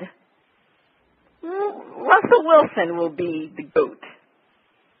 And Russell Wilson will be the GOAT.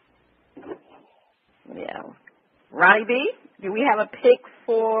 Yeah. Ronnie B., do we have a pick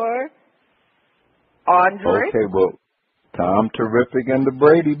for Andre? Okay, well, Tom Terrific and the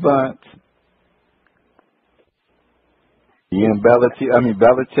Brady Bunch.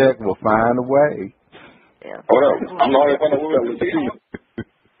 Belichick will find a way. Yeah. Hold up. I'm not going to with the Seahawks.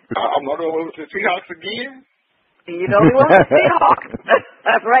 I'm not going with the Seahawks again. You know we want the Seahawks.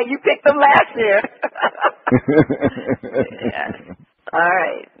 That's right. You picked them last year. Yeah. All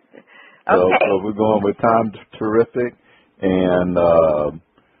right. Okay. So we're going with Tom Terrific, and the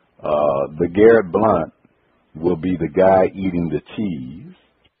Garrett Blunt will be the guy eating the cheese,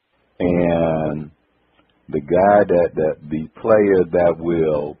 and the guy the player that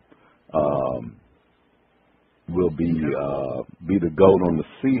will be the GOAT on the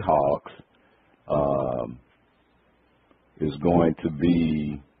Seahawks is going to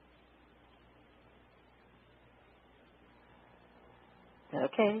be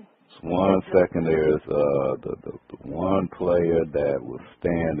okay. One second. There's the one player that was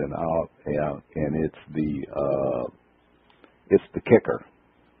standing out, and it's the kicker.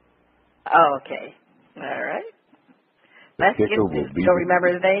 Oh, okay. All right. Let's get this. You don't remember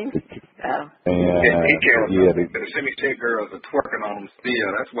his name? Oh. And And the semi-tech girls are twerking on him still.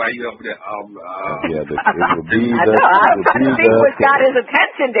 That's why you up there. it would be I know. I'm trying to see what got his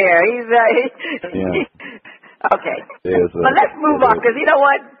attention there. Okay. But let's move on because you know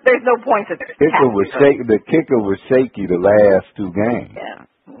what? There's no points at this. The kicker was shaky the last two games. Yeah.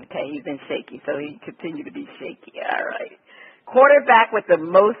 Okay, he's been shaky, so he continued to be shaky. All right. Quarterback with the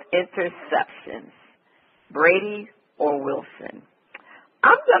most interceptions, Brady or Wilson?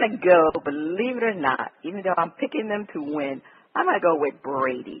 I'm going to go, believe it or not, even though I'm picking them to win, I'm going to go with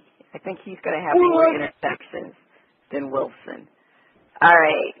Brady. I think he's going to have more interceptions than Wilson. All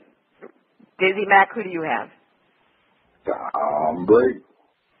right. DizzieMac, who do you have? Brady.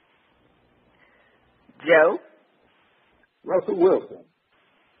 Joe? Russell Wilson.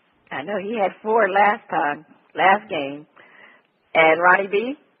 I know he had 4 last game. And Ronnie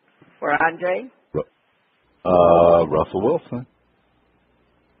B for Andre? Russell Wilson.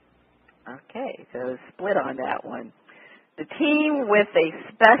 Okay, so split on that one. The team with a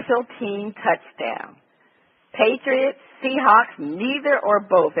special team touchdown. Patriots, Seahawks, neither or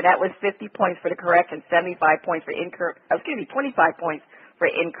both. And that was 50 points for the correct and 75 points for 25 points for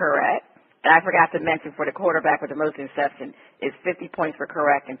incorrect. And I forgot to mention for the quarterback with the most interception is 50 points for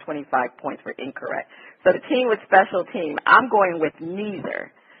correct and 25 points for incorrect. So the team with special team, I'm going with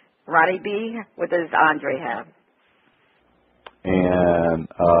neither. Ronnie B, what does Andre have? And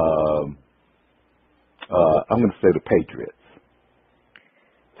I'm going to say the Patriots.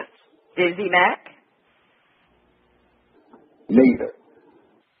 DizzieMac? Neither.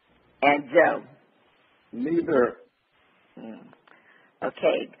 And Joe? Neither.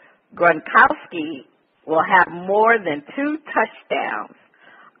 Okay. Gronkowski will have more than 2 touchdowns.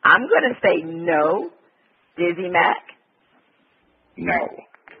 I'm going to say no. DizzieMac? No.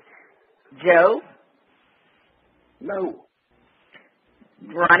 Joe? No.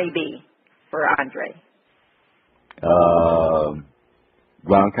 Ronnie B for Andre.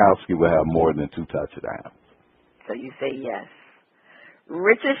 Gronkowski will have more than 2 touchdowns. So you say yes.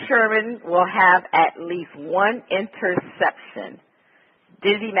 Richard Sherman will have at least 1 interception.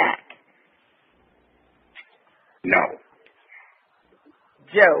 DizzieMac? No.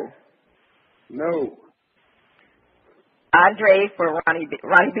 Joe? No. Andre for Ronnie B.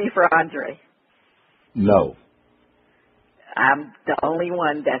 Ronnie B for Andre. No. I'm the only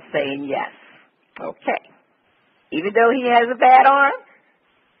one that's saying yes. Okay. Even though he has a bad arm,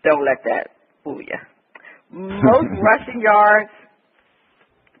 don't let that fool you. Most rushing yards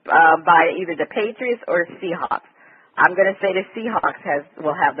by either the Patriots or Seahawks. I'm going to say the Seahawks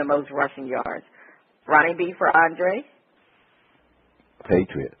will have the most rushing yards. Ronnie B for Andre.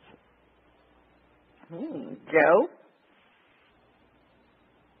 Patriots. Joe.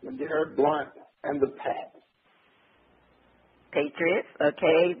 LeGarrette Blount and the Pats. Patriots.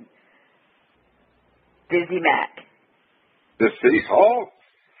 Okay. DizzieMac. The Seahawks.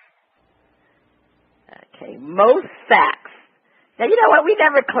 Okay. Most sacks. Now, you know what? We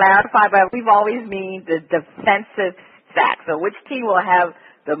never clarify, but we've always mean the defensive sacks. So which team will have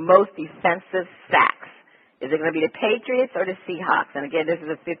the most defensive sacks? Is it going to be the Patriots or the Seahawks? And again, this is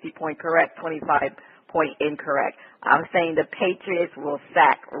a 50-point correct, 25-point incorrect. I'm saying the Patriots will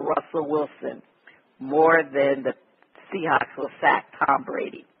sack Russell Wilson more than the Seahawks will sack Tom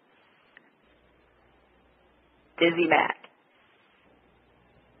Brady. DizzieMac.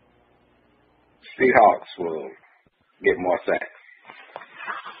 Seahawks will get more sacks.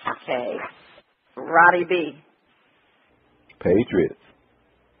 Okay. Roddy B. Patriots.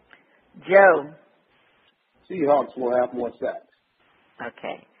 Joe. Seahawks will have more sacks.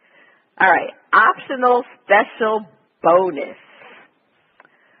 Okay. All right. Optional special bonus.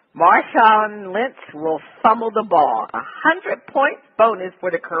 Marshawn Lynch will fumble the ball. 100-point bonus for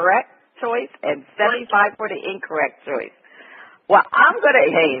the correct choice and 75 for the incorrect choice. Well, I'm going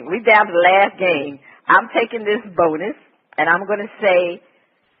to, hey, we down to the last game. I'm taking this bonus, and I'm going to say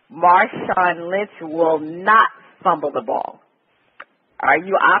Marshawn Lynch will not fumble the ball. Are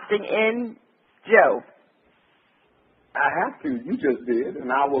you opting in, Joe? I have to. You just did,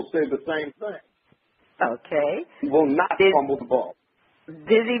 and I will say the same thing. Okay. He will not fumble the ball.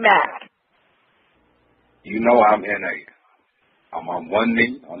 DizzieMac. You know I'm I'm on one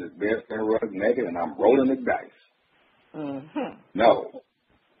knee on this bearskin rug naked, and I'm rolling the dice. Mm-hmm. No,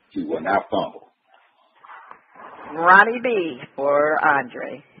 he will not fumble. Ronnie B for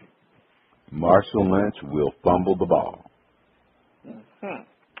Andre. Marshall Lynch will fumble the ball. Mm-hmm.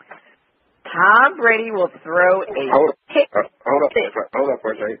 Tom Brady will throw a Hold kick. up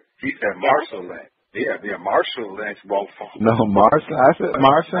for a second. He said Marshall Lynch. Yeah, Marshall Lynch won't fumble. No, I said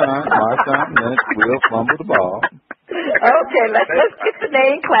Marshawn Lynch will fumble the ball. Okay, let's get the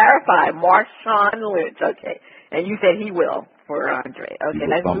name clarified. Marshawn Lynch. Okay, and you said he will for Andre. Okay,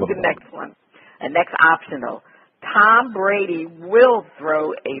 let's move to the next one. The next optional. Tom Brady will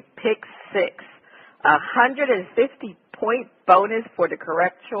throw a pick six. 150-point bonus for the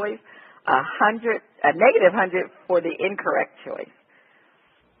correct choice. A negative 100 for the incorrect choice.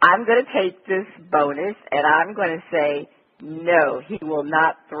 I'm going to take this bonus, and I'm going to say, no, he will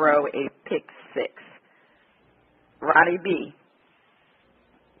not throw a pick six. Ronnie B.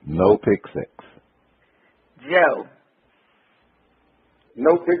 No pick six. Joe.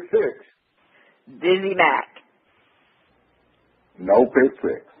 No pick six. DizzieMac. No pick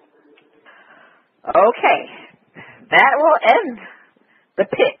six. Okay, that will end the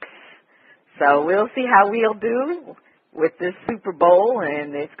picks. So we'll see how we'll do with this Super Bowl,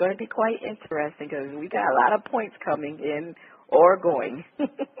 and it's going to be quite interesting because we got a lot of points coming in or going.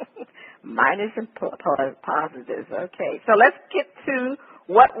 Minus and positives. Okay, so let's get to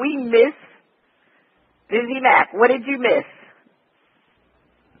what we missed. DizzieMac, what did you miss?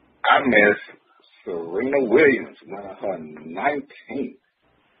 I missed Serena Williams winning her 19th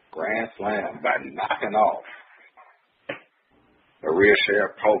Grand Slam by knocking off Maria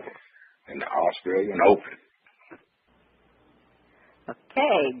Sharapova in the Australian Open.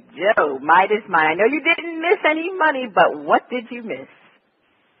 Okay, Joe, Midas mine. I know you didn't miss any money, but what did you miss?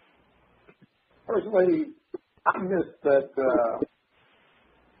 First lady, I missed that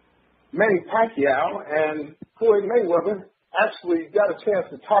Manny Pacquiao and Floyd Mayweather actually got a chance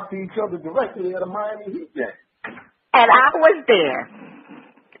to talk to each other directly at a Miami Heat game. And I was there.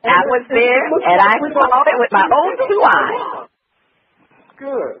 And I saw it with my own two eyes.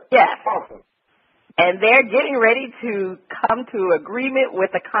 Good. Yes. Awesome. And they're getting ready to come to agreement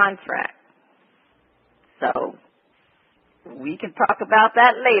with a contract. So we can talk about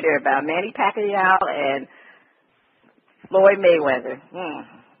that later, about Manny Pacquiao and Floyd Mayweather.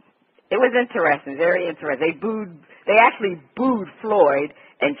 It was interesting, very interesting. They actually booed Floyd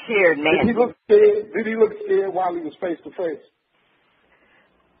and cheered Nancy. Did he look scared while he was face to face?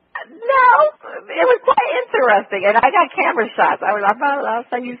 No, it was quite interesting, and I got camera shots. I'll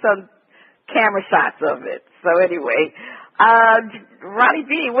send you some camera shots of it. So anyway, Ronnie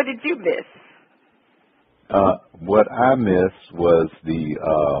B, what did you miss? What I missed was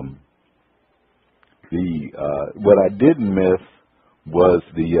what I didn't miss was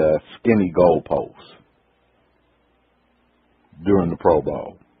the skinny goalpost during the Pro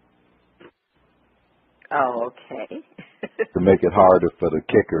Bowl. Oh, okay. To make it harder for the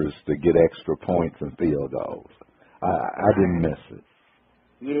kickers to get extra points and field goals. I didn't miss it.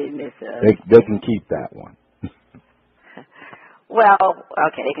 You didn't miss it. They can keep that one. Well,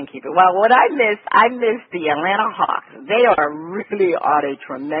 okay, they can keep it. Well, what I missed the Atlanta Hawks. They are really on a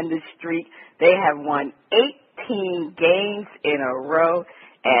tremendous streak. They have won 18 games in a row.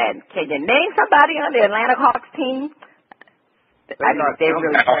 And can you name somebody on the Atlanta Hawks team? They're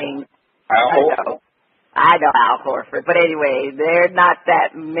really playing. I know Al Horford, but anyway, they're not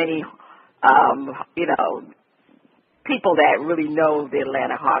that many, people that really know the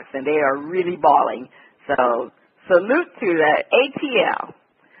Atlanta Hawks, and they are really balling. So salute to the ATL.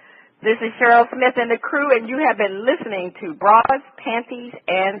 This is Cheryl Smith and the crew, and you have been listening to Bras, Panties,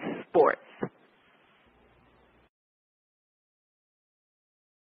 and Sports.